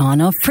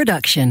Stakhanov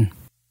production.